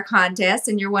entered our contest,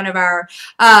 and you're one of our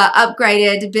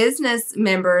upgraded business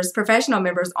members, professional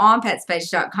members on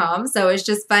PetsPage.com. So it's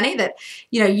just funny that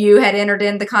you had entered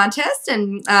in the contest,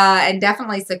 and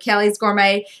definitely. So Kelly's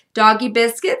Gourmet Doggy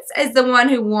Biscuits is the one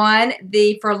who won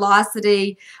the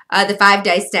Furlocity, the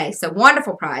 5-day stay. So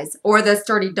wonderful prize, or the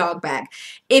sturdy dog bag.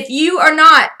 If you are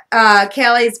not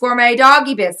Kelly's Gourmet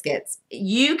Doggy Biscuits,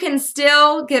 you can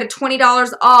still get a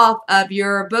 $20 off of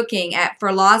your booking at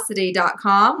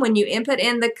Furlocity.com when you input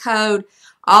in the code,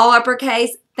 all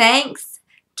uppercase,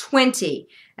 thanks20.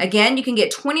 Again, you can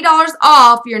get $20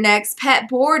 off your next pet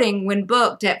boarding when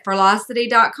booked at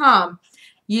Furlocity.com.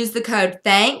 Use the code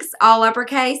THANKS, all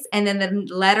uppercase, and then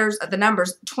the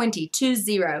numbers 20.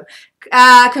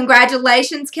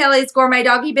 Congratulations, Kelly's Gourmet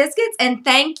Doggy Biscuits, and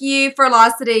thank you,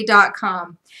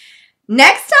 Furlocity.com.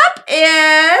 Next up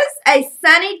is a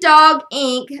Sunny Dog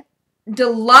Inc.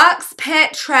 Deluxe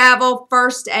Pet Travel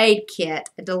First Aid Kit.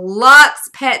 A deluxe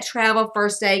pet travel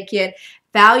first aid kit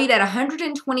valued at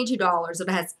 $122. It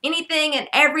has anything and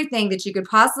everything that you could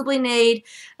possibly need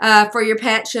for your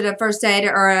pet should a first aid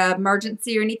or an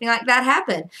emergency or anything like that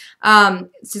happen.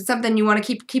 It's just something you want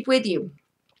to keep with you.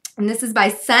 And this is by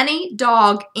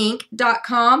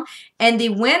sunnydoginc.com. And the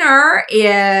winner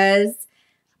is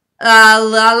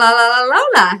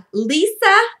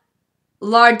Lisa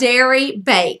Larderi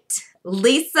Bate.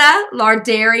 Lisa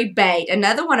Larderi Bate,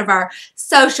 another one of our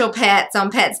social pets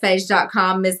on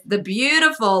PetsPage.com, is the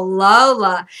beautiful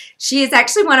Lola. She is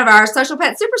actually one of our social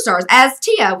pet superstars, as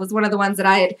Tia was one of the ones that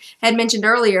I had mentioned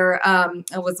earlier.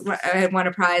 Had won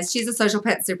a prize. She's a social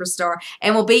pet superstar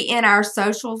and will be in our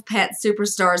social pet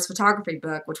superstars photography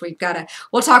book, which we'll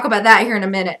talk about that here in a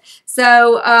minute.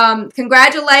 So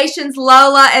congratulations,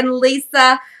 Lola and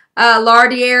Lisa.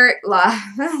 Sorry,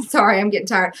 I'm getting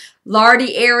tired.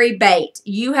 Larderi Bate.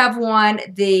 You have won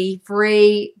the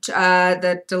free,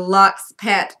 the deluxe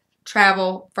pet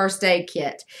travel first aid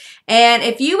kit. And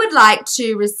if you would like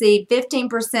to receive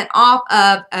 15% off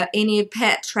of any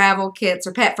pet travel kits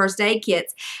or pet first aid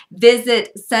kits,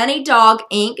 visit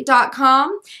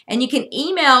sunnydoginc.com, and you can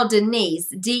email Denise,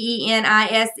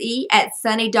 D-E-N-I-S-E, at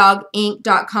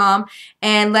sunnydoginc.com,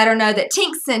 and let her know that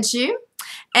Tink sent you.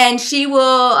 And she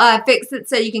will fix it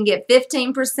so you can get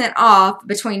 15% off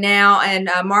between now and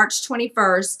March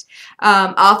 21st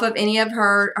off of any of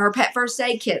her pet first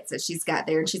aid kits that she's got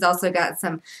there. And she's also got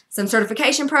some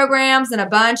certification programs and a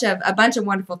bunch of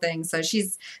wonderful things. So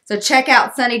check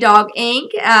out Sunny Dog Inc.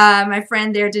 My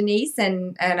friend there, Denise,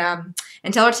 and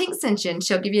tell her Tink sent you, and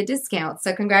she'll give you a discount.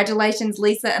 So congratulations,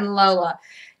 Lisa and Lola.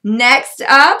 Next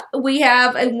up, we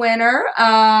have a winner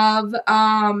of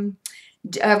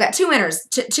I've got two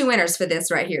winners for this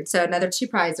right here. So another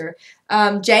two-prizer.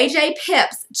 JJ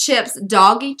Pips Chips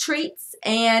Doggy Treats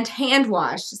and hand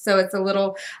wash. So it's a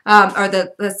little, or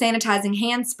the sanitizing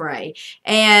hand spray.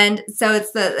 And so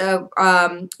it's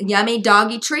the yummy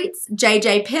doggy treats,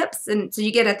 JJ Pips. And so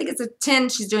you get, I think it's a 10,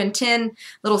 she's doing 10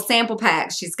 little sample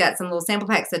packs. She's got some little sample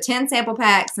packs, so 10 sample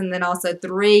packs, and then also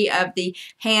 3 of the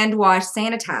hand wash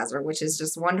sanitizer, which is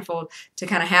just wonderful to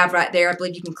kind of have right there. I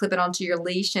believe you can clip it onto your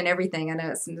leash and everything. I know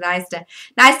it's nice to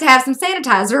have some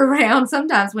sanitizer around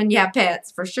sometimes when you have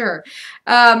pets, for sure.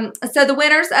 So the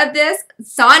winners of this,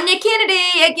 Sonia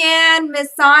Kennedy, again,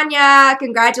 Miss Sonia,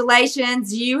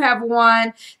 congratulations. You have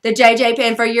won the JJ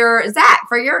pen for your, Zach,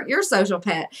 for your social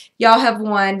pet. Y'all have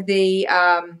won the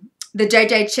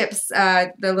JJ Chips,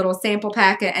 the little sample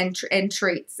pack and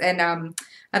treats, and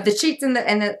of the treats and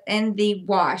the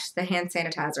wash, the hand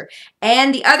sanitizer.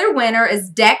 And the other winner is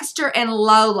Dexter and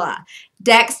Lola.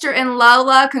 Dexter and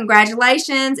Lola,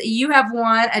 congratulations. You have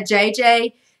won a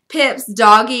JJ Pips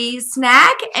doggy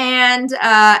snack and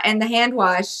the hand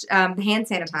wash, the hand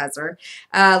sanitizer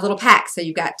little pack. So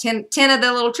you've got 10 of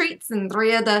the little treats and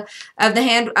 3 of the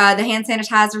hand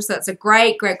sanitizer. So it's a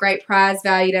great prize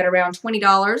valued at around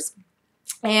 $20.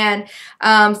 And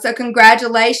so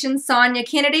congratulations, Sonia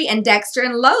Kennedy and Dexter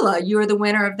and Lola. You are the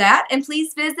winner of that. And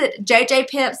please visit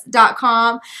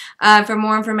PetsPage.com for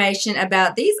more information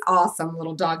about these awesome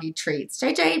little doggy treats.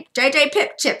 JJ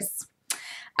Pip Chips.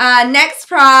 Next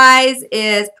prize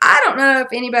is, I don't know if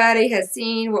anybody has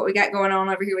seen what we got going on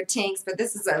over here with Tinks, but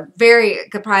this is a very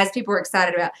good prize people are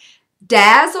excited about.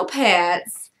 Dazzle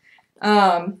Pets.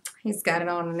 He's got it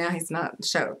on now. He's not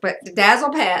showing, but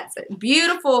Dazzle Pets,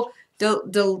 beautiful.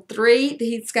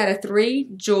 He's got a 3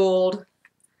 jeweled. Look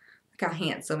how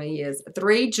handsome he is.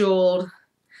 3 jeweled.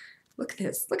 Look at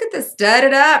this. Look at this.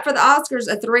 Studded up for the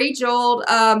Oscars. A 3 jeweled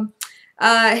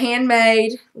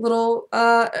handmade little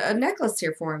necklace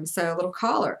here for him. So a little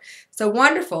collar. So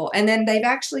wonderful. And then they've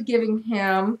actually given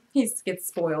him, he gets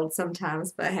spoiled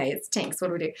sometimes, but hey, it's Tinks. What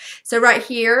do we do? So right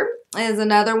here is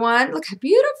another one. Look how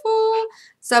beautiful.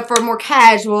 So for more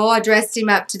casual, I dressed him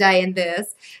up today in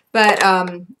this. But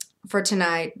for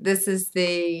tonight, this is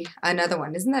another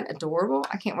one. Isn't that adorable?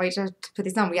 I can't wait to put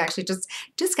these on. We actually just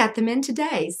got them in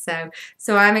today, so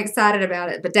I'm excited about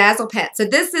it. But Dazzle Pet. So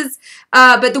this is,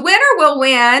 but the winner will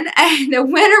win. The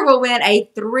winner will win a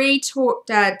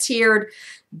 3-tiered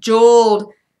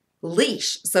jeweled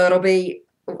leash. So it'll be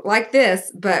like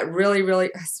this, but really,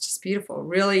 it's just beautiful.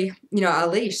 Really, a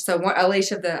leash. So a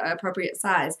leash of the appropriate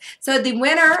size. So the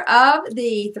winner of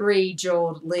the 3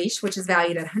 jeweled leash, which is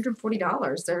valued at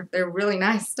 $140, they're really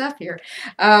nice stuff here,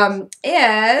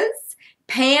 is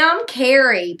Pam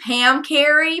Carey. Pam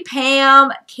Carey,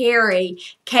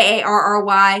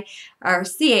 K-A-R-R-Y or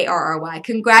C-A-R-R-Y.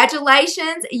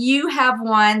 Congratulations, you have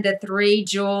won the 3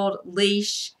 jeweled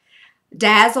leash.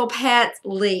 Dazzle Pets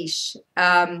leash.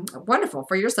 Wonderful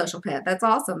for your social pet. That's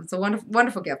awesome. It's a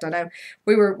wonderful gift. I know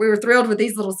we were thrilled with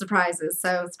these little surprises.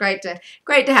 So it's great to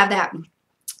have that.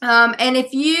 And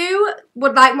if you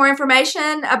would like more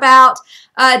information about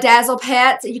Dazzle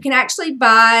Pets, you can actually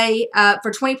buy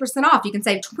for 20% off. You can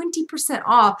save 20%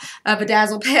 off of a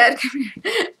Dazzle Pet.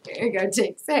 There you go,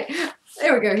 Tinks. Hey,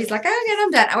 there we go. He's like, okay,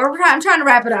 I'm done. I'm trying to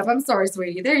wrap it up. I'm sorry,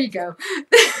 sweetie. There you go.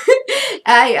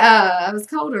 I was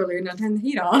cold earlier and I turned the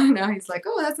heat on. And now he's like,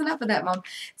 oh, that's enough of that, Mom.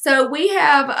 So we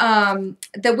have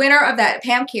the winner of that,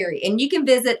 Pam Carey. And you can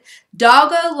visit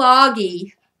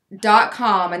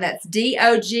Dogologie.com, and that's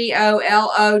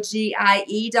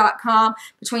DOGOLOGIE.com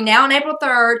between now and April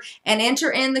 3rd, and enter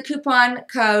in the coupon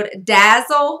code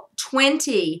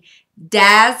DAZZLE20.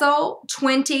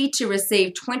 DAZZLE20 to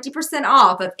receive 20%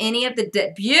 off of any of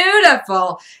the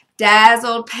beautiful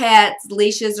Dazzled Pets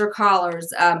leashes or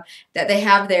collars that they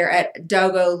have there at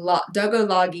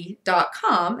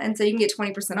Dogologie.com, and so you can get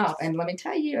 20% off. And let me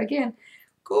tell you again,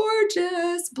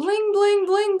 gorgeous, bling, bling,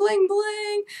 bling, bling,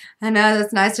 bling. I know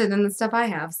that's nicer than the stuff I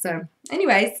have. So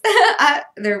anyways,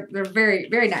 they're very,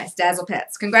 very nice. Dazzle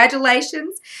Pets.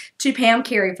 Congratulations to Pam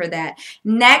Carey for that.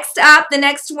 Next up, the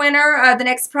next winner, the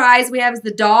next prize we have is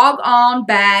the Dog On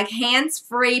Bag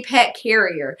Hands-Free Pet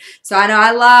Carrier. So I know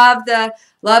I love the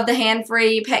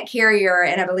hand-free pet carrier,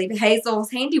 and I believe Hazel's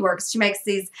Handiworks, she makes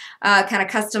these kind of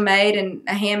custom-made and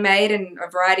handmade and a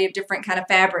variety of different kind of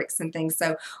fabrics and things.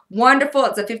 So wonderful.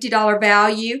 It's a $50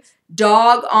 value.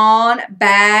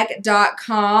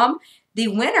 Dogonbag.com. The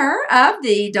winner of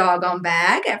the doggone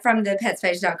bag from the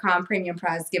PetsPage.com premium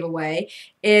prize giveaway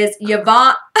is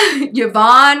Yvonne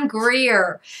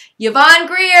Greer. Yvonne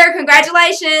Greer,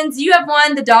 congratulations. You have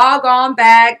won the doggone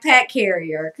bag pet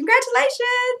carrier.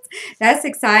 Congratulations. That's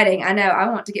exciting. I know. I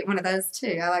want to get one of those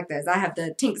too. I like those. I have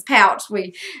the Tinks pouch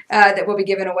that we'll be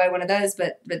giving away one of those,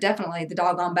 but definitely the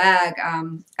doggone bag.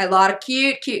 A lot of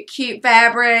cute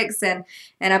fabrics, and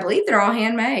I believe they're all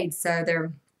handmade, so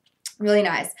they're really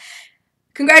nice.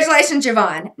 Congratulations,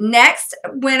 Yvonne. Next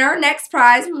winner, next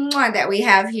prize that we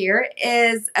have here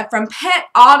is from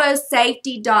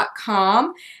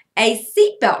PetAutoSafety.com, a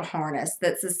seatbelt harness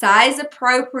that's the size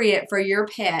appropriate for your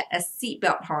pet, a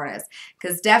seatbelt harness.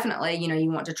 Because definitely, you know, you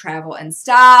want to travel in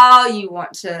style, you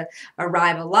want to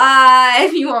arrive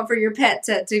alive, you want for your pet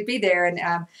to be there. And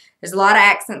there's a lot of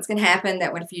accidents can happen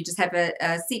that if you just have a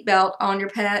seatbelt on your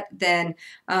pet, then,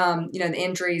 you know, the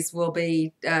injuries will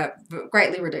be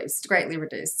greatly reduced.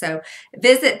 So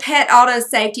visit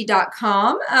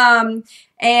PetAutoSafety.com.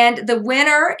 And the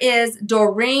winner is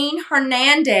Doreen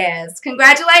Hernandez.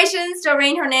 Congratulations,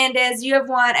 Doreen Hernandez. You have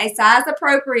won a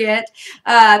size-appropriate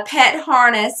pet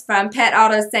harness from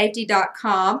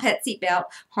PetAutoSafety.com, pet seatbelt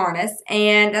harness.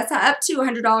 And that's up to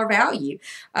 $100 value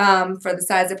for the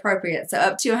size appropriate. So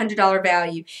up to $100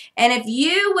 value. And if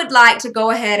you would like to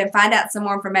go ahead and find out some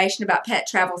more information about pet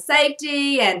travel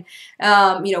safety and,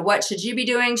 you know, what should you be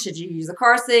doing? Should you use a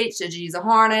car seat? Should you use a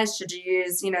harness? Should you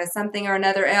use, you know, something or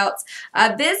another else?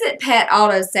 Visit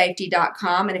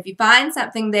PetAutoSafety.com, and if you find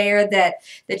something there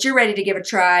that you're ready to give a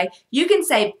try, you can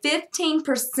save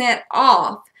 15%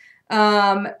 off.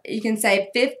 You can save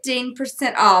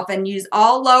 15% off and use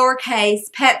all lowercase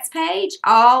PetsPage,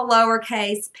 all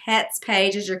lowercase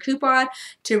PetsPage as your coupon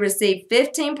to receive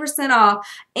 15% off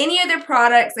any of their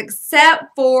products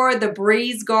except for the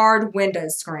Breeze Guard window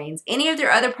screens. Any of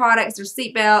their other products, their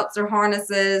seat belts, their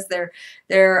harnesses, their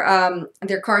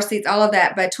car seats, all of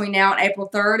that between now and April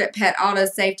 3rd at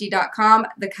PetAutoSafety.com.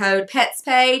 The code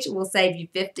PetsPage will save you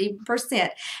 50%.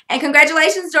 And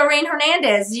congratulations, Doreen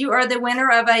Hernandez. You are the winner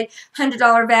of a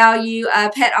 $100 value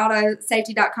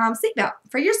PetAutoSafety.com seatbelt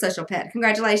for your social pet.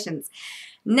 Congratulations.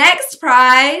 Next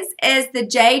prize is the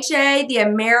JJ, the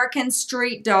American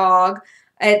Street Dog.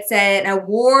 It's an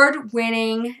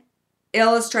award-winning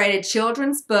illustrated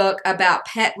children's book about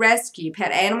pet rescue,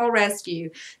 pet animal rescue,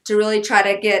 to really try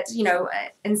to get, you know,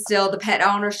 instill the pet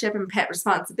ownership and pet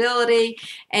responsibility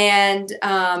and, you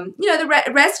know, the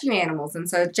rescue animals. And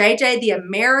so JJ, the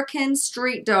American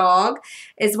Street Dog,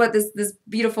 is what this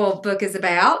beautiful book is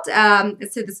about.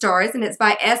 It's to the stars, and it's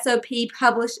by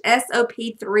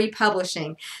SOP3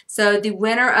 Publishing. So the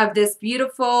winner of this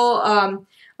beautiful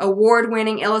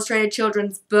award-winning illustrated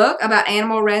children's book about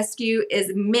animal rescue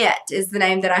is Mitt, is the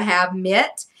name that I have,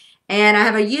 Mitt. And I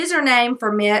have a username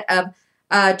for Mitt of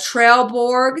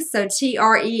Trellborg, so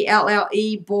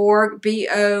Trelle Borg,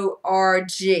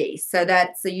 B-O-R-G. So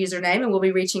that's the username, and we'll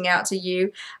be reaching out to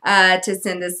you to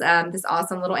send this this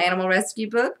awesome little animal rescue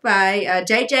book by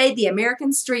JJ, the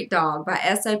American Street Dog, by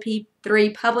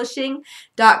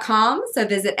SOP3Publishing.com. So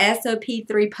visit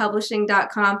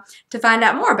SOP3Publishing.com to find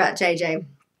out more about JJ.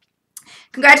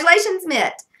 Congratulations,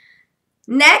 Mitt.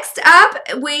 Next up,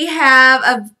 we have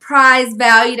a prize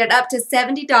valued at up to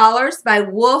 $70 by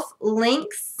Wolf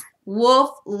Links.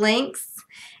 Wolf Links.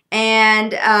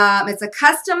 And it's a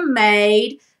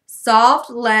custom-made soft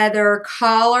leather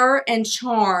collar and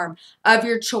charm of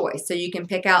your choice. So you can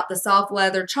pick out the soft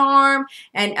leather charm,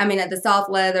 and the soft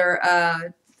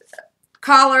leather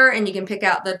collar, and you can pick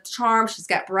out the charm. She's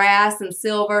got brass and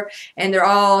silver, and they're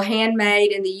all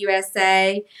handmade in the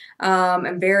USA,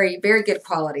 and very, very good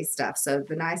quality stuff. So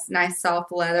the nice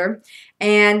soft leather.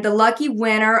 And the lucky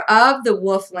winner of the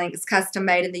Wolf Links custom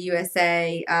made in the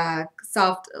USA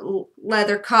soft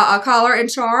leather collar and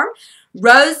charm,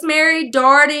 Rosemary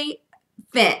Doherty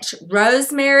Finch.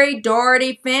 Rosemary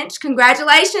Doherty Finch.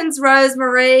 Congratulations,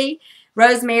 Rosemary.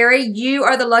 Rosemary, you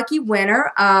are the lucky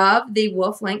winner of the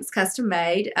Wolf Links custom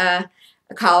made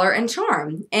collar and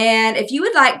charm. And if you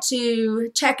would like to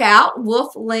check out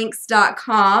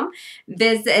wolflinks.com,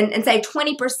 visit and save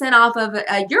 20% off of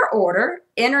your order,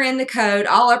 enter in the code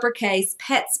all uppercase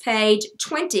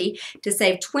PetsPage20 to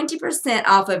save 20%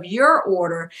 off of your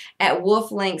order at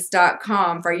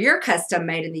wolflinks.com for your custom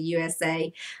made in the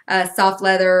USA soft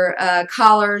leather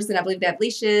collars, and I believe they have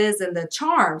leashes, and the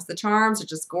charms. The charms are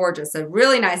just gorgeous. So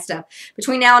really nice stuff.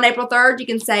 Between now and April 3rd, you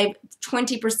can save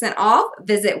 20% off.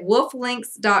 Visit wolflinks.com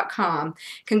tinks.com.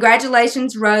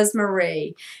 Congratulations,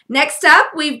 Rosemarie. Next up,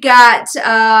 we've got,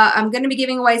 I'm going to be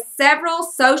giving away several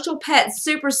Social Pet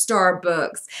Superstar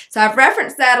books. So I've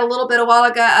referenced that a little bit a while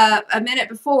ago, a minute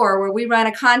before, where we run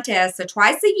a contest. So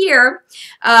twice a year,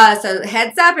 so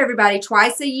heads up everybody,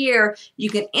 twice a year, you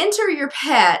can enter your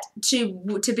pet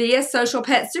to be a Social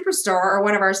Pet Superstar or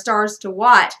one of our stars to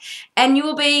watch. And you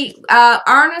will be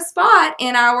earn a spot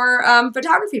in our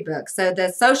photography book. So the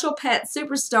Social Pet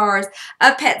Superstars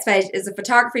of PetsPage is a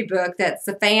photography book that's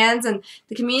the fans and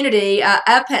the community of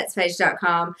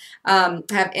PetsPage.com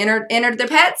have entered their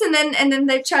pets, and then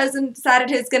they've decided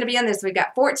who's going to be in this. We've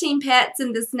got 14 pets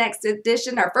in this next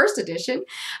edition, our first edition,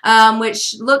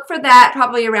 which look for that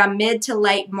probably around mid to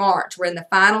late March. We're in the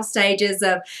final stages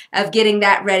of getting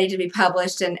that ready to be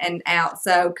published and out.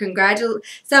 So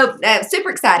super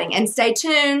exciting, and stay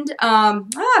tuned. I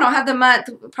don't have the month,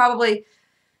 probably.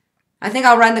 I think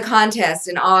I'll run the contest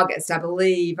in August, I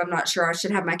believe. I'm not sure. I should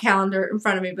have my calendar in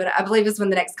front of me, but I believe it's when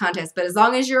the next contest. But as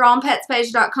long as you're on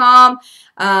PetsPage.com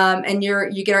and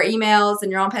you get our emails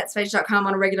and you're on PetsPage.com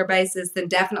on a regular basis, then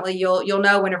definitely you'll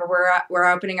know whenever we're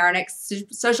opening our next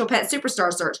Social Pet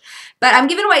Superstar search. But I'm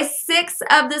giving away 6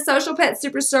 of the Social Pet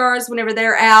Superstars whenever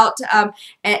they're out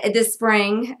this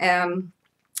spring.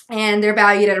 And they're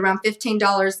valued at around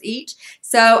 $15 each.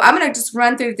 So I'm going to just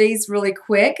run through these really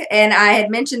quick. And I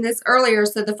had mentioned this earlier.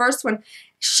 So the first one,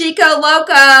 Chico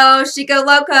Loco. Chico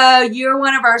Loco, you're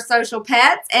one of our social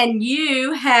pets. And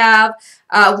you have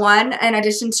won, in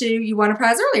addition to, you won a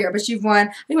prize earlier. But you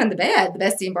won the bed, the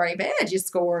Bestie and Barney bed you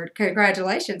scored.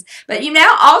 Congratulations. But you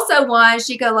now also won,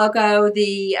 Chico Loco,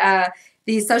 the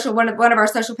one of our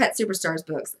Social Pet Superstars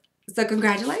books. So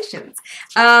congratulations.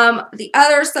 The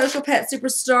other Social Pet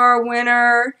Superstar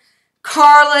winner,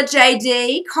 Carla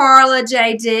JD. Carla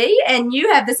JD. And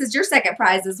this is your second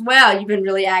prize as well. You've been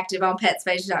really active on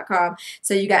PetsPage.com.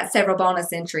 So you got several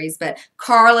bonus entries. But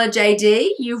Carla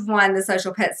JD, you've won the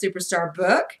Social Pet Superstar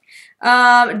book.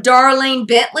 Darlene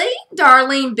Bentley.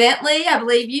 Darlene Bentley, I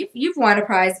believe you've won a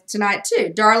prize tonight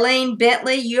too. Darlene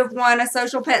Bentley, you have won a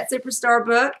Social Pet Superstar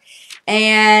book.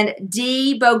 And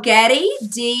D. Bogetti,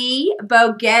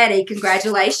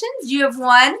 congratulations. You have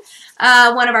won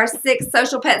one of our 6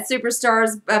 Social Pet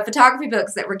Superstars photography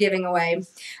books that we're giving away.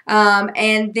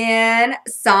 And then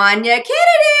Sonia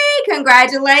Kennedy,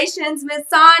 congratulations, Miss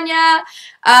Sonia.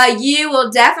 You will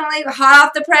definitely, hot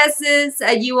off the presses,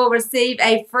 you will receive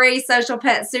a free Social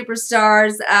Pet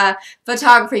Superstars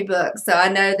photography book. So I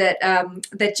know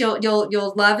that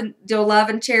you'll love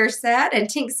and cherish that. And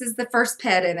Tinks is the first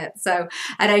pet in it. So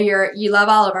I know you love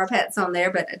all of our pets on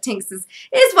there, but Tinks is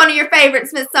one of your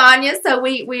favorites, Miss Sonia. So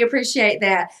we appreciate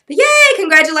that. But yay,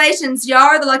 congratulations. Y'all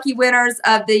are the lucky winners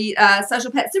of the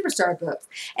Social Pet Superstar books.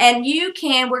 And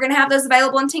we're going to have those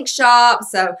available in Tink's shop.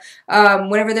 So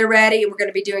whenever they're ready, we're going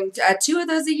to be doing 2 of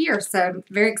those a year. So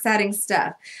very exciting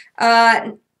stuff.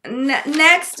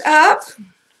 Next up,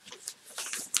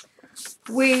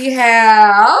 we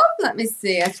have, let me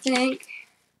see, I think,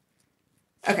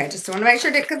 okay, just want to make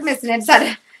sure I didn't miss it. I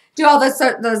decided to do all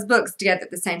those books together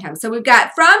at the same time. So we've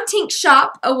got from Tink's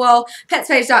shop,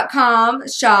 PetsPage.com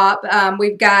shop,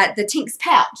 we've got the Tink's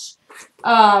pouch.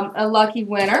 A lucky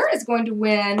winner is going to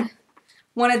win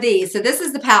one of these. So this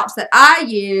is the pouch that I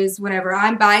use whenever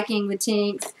I'm biking with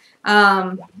Tinks.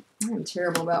 I'm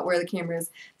terrible about where the camera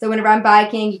is. So whenever I'm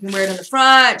biking, you can wear it in the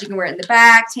front, you can wear it in the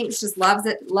back. Tinks just loves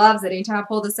it. Anytime I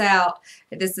pull this out.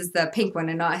 This is the pink one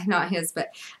and not his, but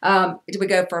we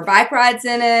go for bike rides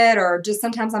in it, or just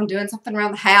sometimes I'm doing something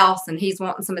around the house and he's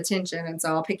wanting some attention, and so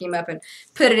I'll pick him up and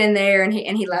put it in there, and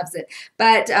he loves it.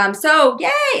 But so yay,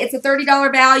 it's a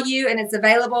 $30 value, and it's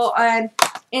available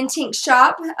in Tink's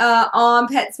shop on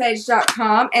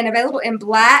PetsPage.com, and available in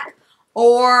black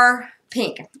or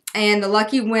pink. And the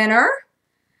lucky winner,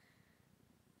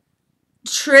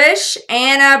 Trish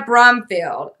Anna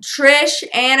Brumfield. Trish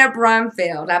Anna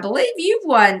Brumfield. I believe you've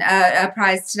won a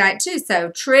prize tonight too. So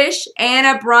Trish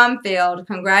Anna Brumfield,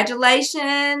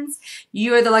 congratulations.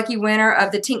 You are the lucky winner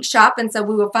of the Tink shop. And so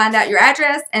we will find out your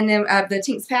address, and then of the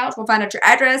Tink's pouch, we'll find out your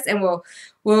address, and we'll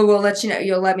let you know.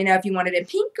 You'll let me know if you want it in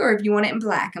pink or if you want it in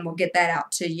black, and we'll get that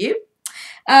out to you.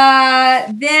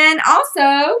 Then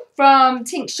also from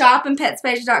Tink's shop and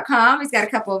PetsPage.com, he's got a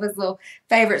couple of his little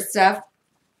favorite stuff.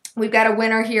 We've got a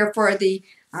winner here for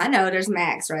I know there's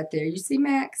Max right there. You see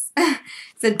Max?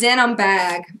 It's a denim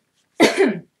bag,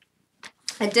 a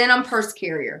denim purse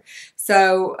carrier.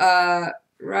 So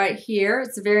right here,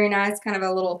 it's a very nice kind of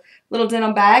a little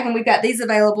denim bag, and we've got these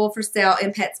available for sale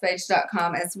in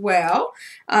PetsPage.com as well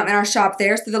in our shop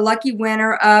there. So the lucky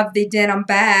winner of the denim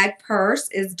bag purse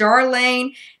is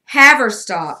Darlene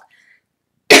Haverstock.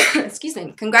 excuse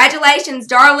me. Congratulations,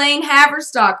 Darlene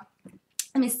Haverstock.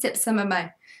 Let me sip some of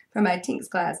from my Tinks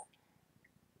class.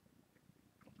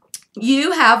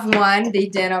 You have won the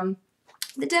denim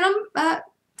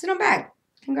bag.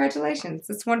 Congratulations.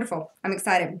 It's wonderful. I'm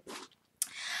excited.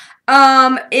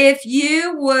 If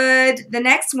you would, the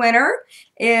next winner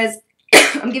is,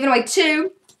 I'm giving away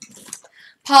 2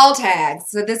 paw tags.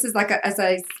 So this is like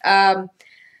a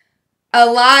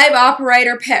live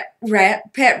operator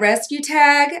pet rescue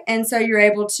tag. And so you're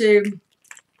able to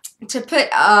put,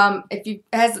 if you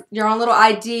has your own little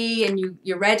ID and you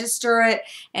register it,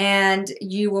 and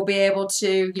you will be able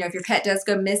to, if your pet does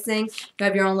go missing, you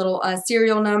have your own little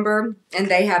serial number, and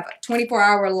they have a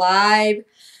 24-hour live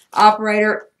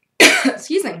operator,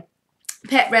 excuse me,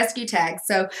 pet rescue tag.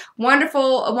 So a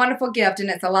wonderful gift, and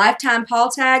it's a lifetime paw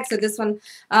tag. So this one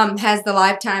has the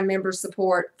lifetime member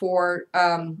support for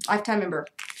lifetime member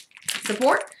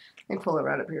support. Let me pull it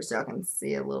right up here so I can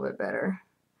see a little bit better.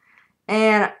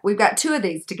 And we've got 2 of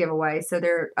these to give away, so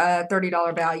they're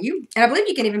 $30 value. And I believe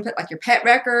you can even put like your pet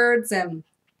records and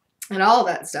all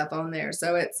that stuff on there.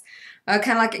 So it's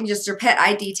kind of like just your pet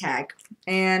ID tag.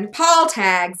 And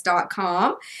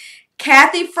PawTags.com.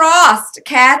 Kathy Frost,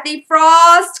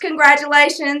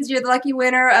 congratulations. You're the lucky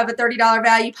winner of a $30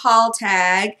 value paw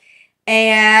tag.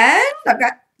 And I've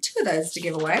got 2 of those to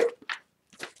give away.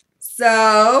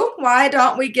 So why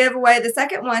don't we give away the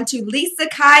second one to Lisa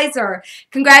Kaiser?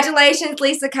 Congratulations,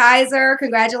 Lisa Kaiser.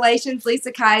 Congratulations,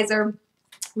 Lisa Kaiser.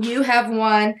 You have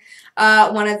won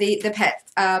one of the pet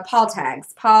paw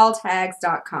tags,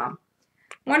 pawtags.com.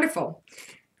 Wonderful.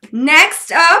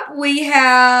 Next up, we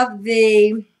have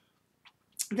the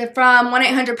from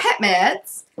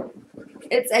 1-800-PET-MEDS.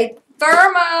 It's a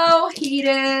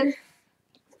thermo-heated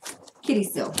kitty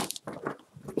seal.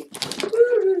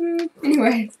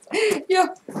 Anyway, yeah,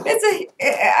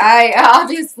 I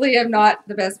obviously am not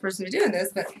the best person to doing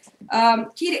this, but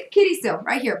kitty seal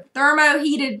right here,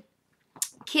 thermo-heated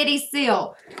kitty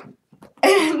seal.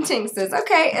 And Tink says,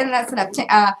 okay, and that's enough.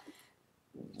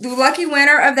 The lucky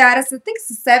winner of that is, I think it's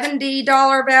a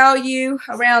 $70 value,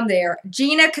 around there.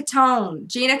 Gina Catone,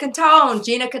 Cottone.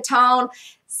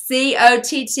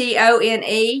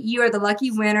 You are the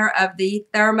lucky winner of the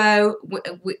Thermo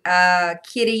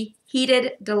Kitty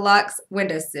Heated Deluxe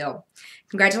Windowsill.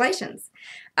 Congratulations.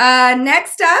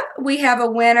 Next up, we have a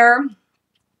winner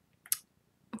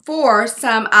for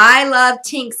some I Love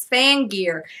Tinks fan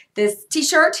gear. This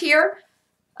t-shirt here,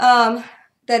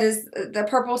 that is the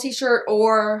purple t-shirt,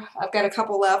 or I've got a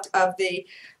couple left of the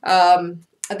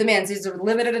men's. These are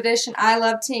limited edition I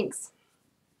Love Tinks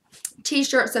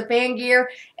t-shirts of fan gear,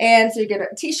 and so you get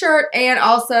a t-shirt and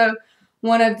also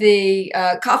one of the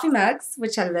coffee mugs,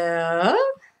 which I love.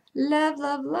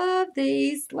 Love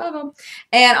these. Love them.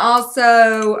 And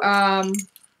also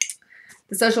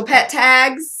the social pet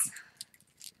tags,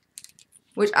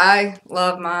 which I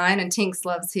love mine, and Tinks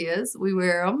loves his. We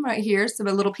wear them right here. So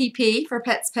a little PP for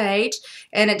Pets Page,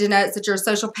 and it denotes that you're a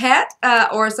social pet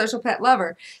or a social pet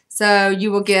lover. So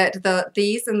you will get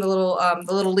these and the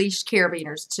little leash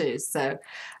carabiners too. So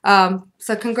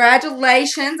so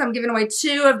congratulations! I'm giving away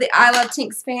 2 of the I Love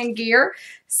Tinks fan gear.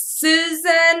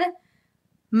 Susan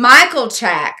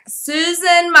Michaelchak,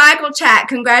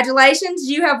 congratulations!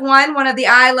 You have won one of the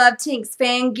I Love Tinks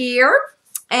fan gear,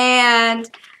 and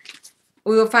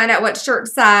we will find out what shirt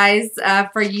size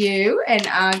for you and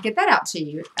get that out to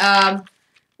you.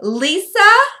 Lisa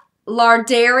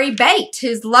Larderi Bate,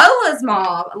 who's Lola's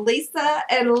mom. Lisa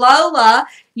and Lola,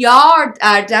 y'all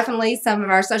are definitely some of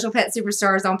our social pet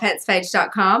superstars on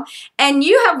PetsPage.com. And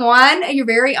you have won your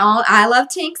very own I Love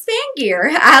Tinks fan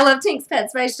gear. I Love Tinks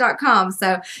PetsPage.com.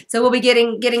 So we'll be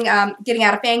getting out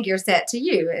a fan gear set to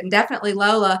you. And definitely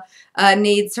Lola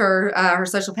needs her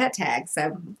social pet tag.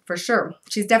 So for sure,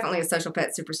 she's definitely a social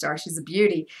pet superstar. She's a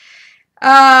beauty.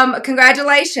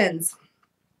 Congratulations.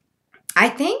 I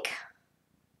think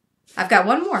I've got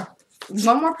one more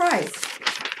prize.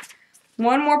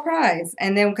 One more prize.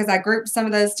 And then, because I grouped some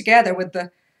of those together with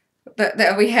that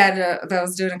we had, that I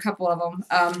was doing a couple of them.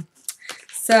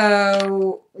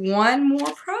 So, one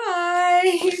more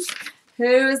prize. Who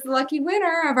is the lucky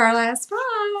winner of our last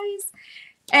prize?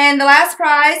 And the last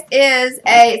prize is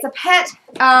it's a pet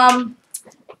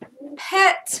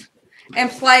and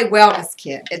play wellness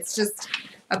kit. It's just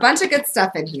a bunch of good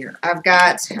stuff in here. I've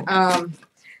got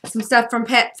some stuff from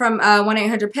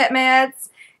 1-800-PET-MEDS,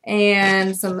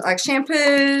 and some like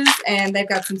shampoos, and they've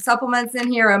got some supplements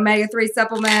in here, omega-3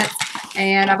 supplements,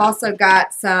 and I've also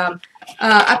got some,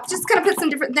 I've just kind of put some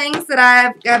different things that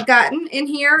I've gotten in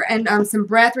here, and some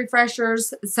breath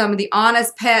refreshers, some of the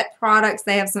Honest Pet products.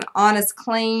 They have some Honest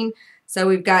Clean So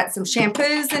we've got some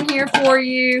shampoos in here for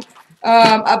you,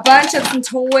 a bunch of some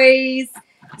toys,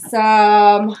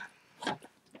 a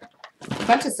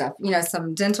bunch of stuff, you know,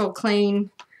 some dental clean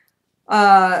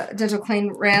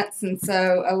rinse, and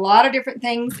so a lot of different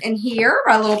things in here.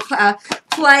 Our little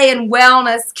play and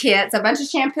wellness kits, a bunch of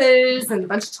shampoos and a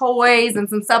bunch of toys and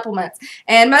some supplements,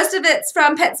 and most of it's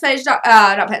from PetsPage, not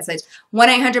PetsPage,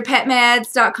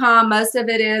 1-800-PetMeds.com. Most of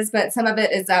it is, but some of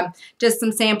it is just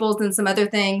some samples and some other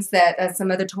things that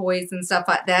some other toys and stuff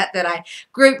like that I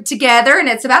grouped together, and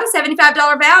it's about a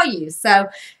 $75 value. So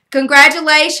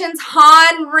congratulations,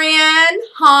 Han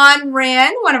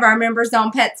Ren, one of our members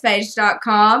on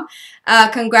PetsPage.com.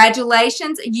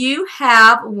 Congratulations, you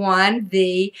have won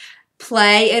the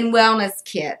Play and Wellness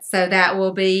Kit. So that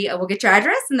will be, we'll get your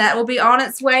address, and that will be on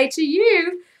its way to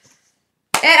you.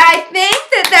 And I think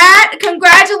that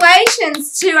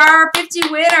congratulations to our 50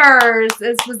 winners.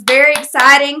 This was very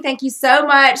exciting. Thank you so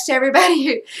much to everybody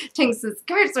who thinks this.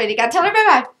 Come here, sweetie. Gotta tell her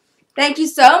bye-bye. Thank you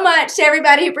so much to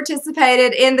everybody who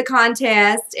participated in the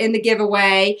contest, in the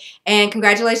giveaway, and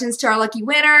congratulations to our lucky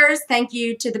winners. Thank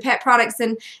you to the pet products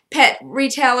and pet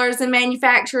retailers and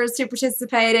manufacturers who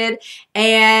participated.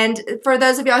 And for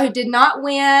those of y'all who did not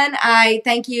win, I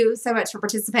thank you so much for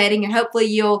participating, and hopefully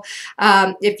you'll,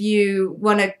 if you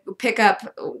want to pick up,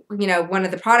 you know, one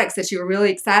of the products that you were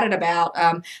really excited about,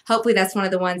 hopefully that's one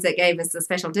of the ones that gave us a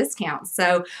special discount.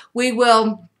 So we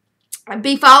will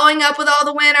be following up with all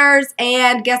the winners,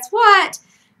 and guess what?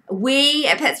 We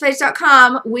at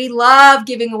PetsPage.com, we love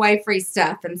giving away free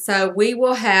stuff, and so we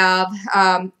will have,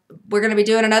 we're going to be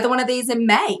doing another one of these in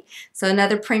May, so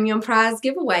another premium prize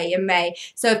giveaway in May.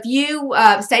 So if you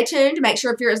stay tuned, make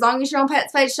sure as long as you're on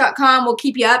PetsPage.com, we'll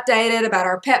keep you updated about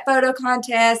our pet photo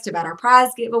contest, about our prize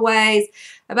giveaways,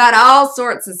 about all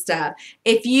sorts of stuff.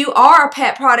 If you are a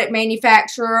pet product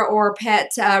manufacturer or a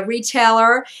pet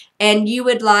retailer, and you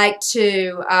would like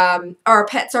to, or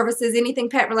pet services, anything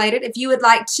pet related, if you would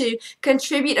like to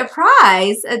contribute a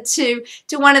prize to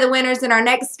one of the winners in our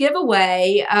next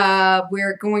giveaway,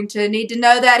 we're going to need to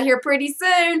know that here pretty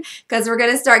soon, because we're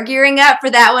going to start gearing up for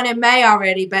that one in May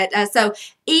already. But so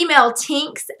email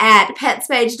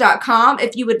tinks@petspage.com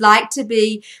if you would like to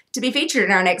be featured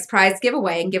in our next prize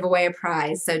giveaway and give away a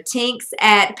prize. So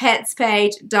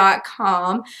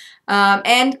tinks@petspage.com.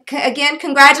 And again,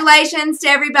 congratulations to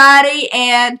everybody,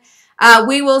 and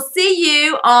we will see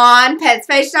you on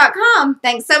PetsPage.com.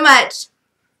 Thanks so much.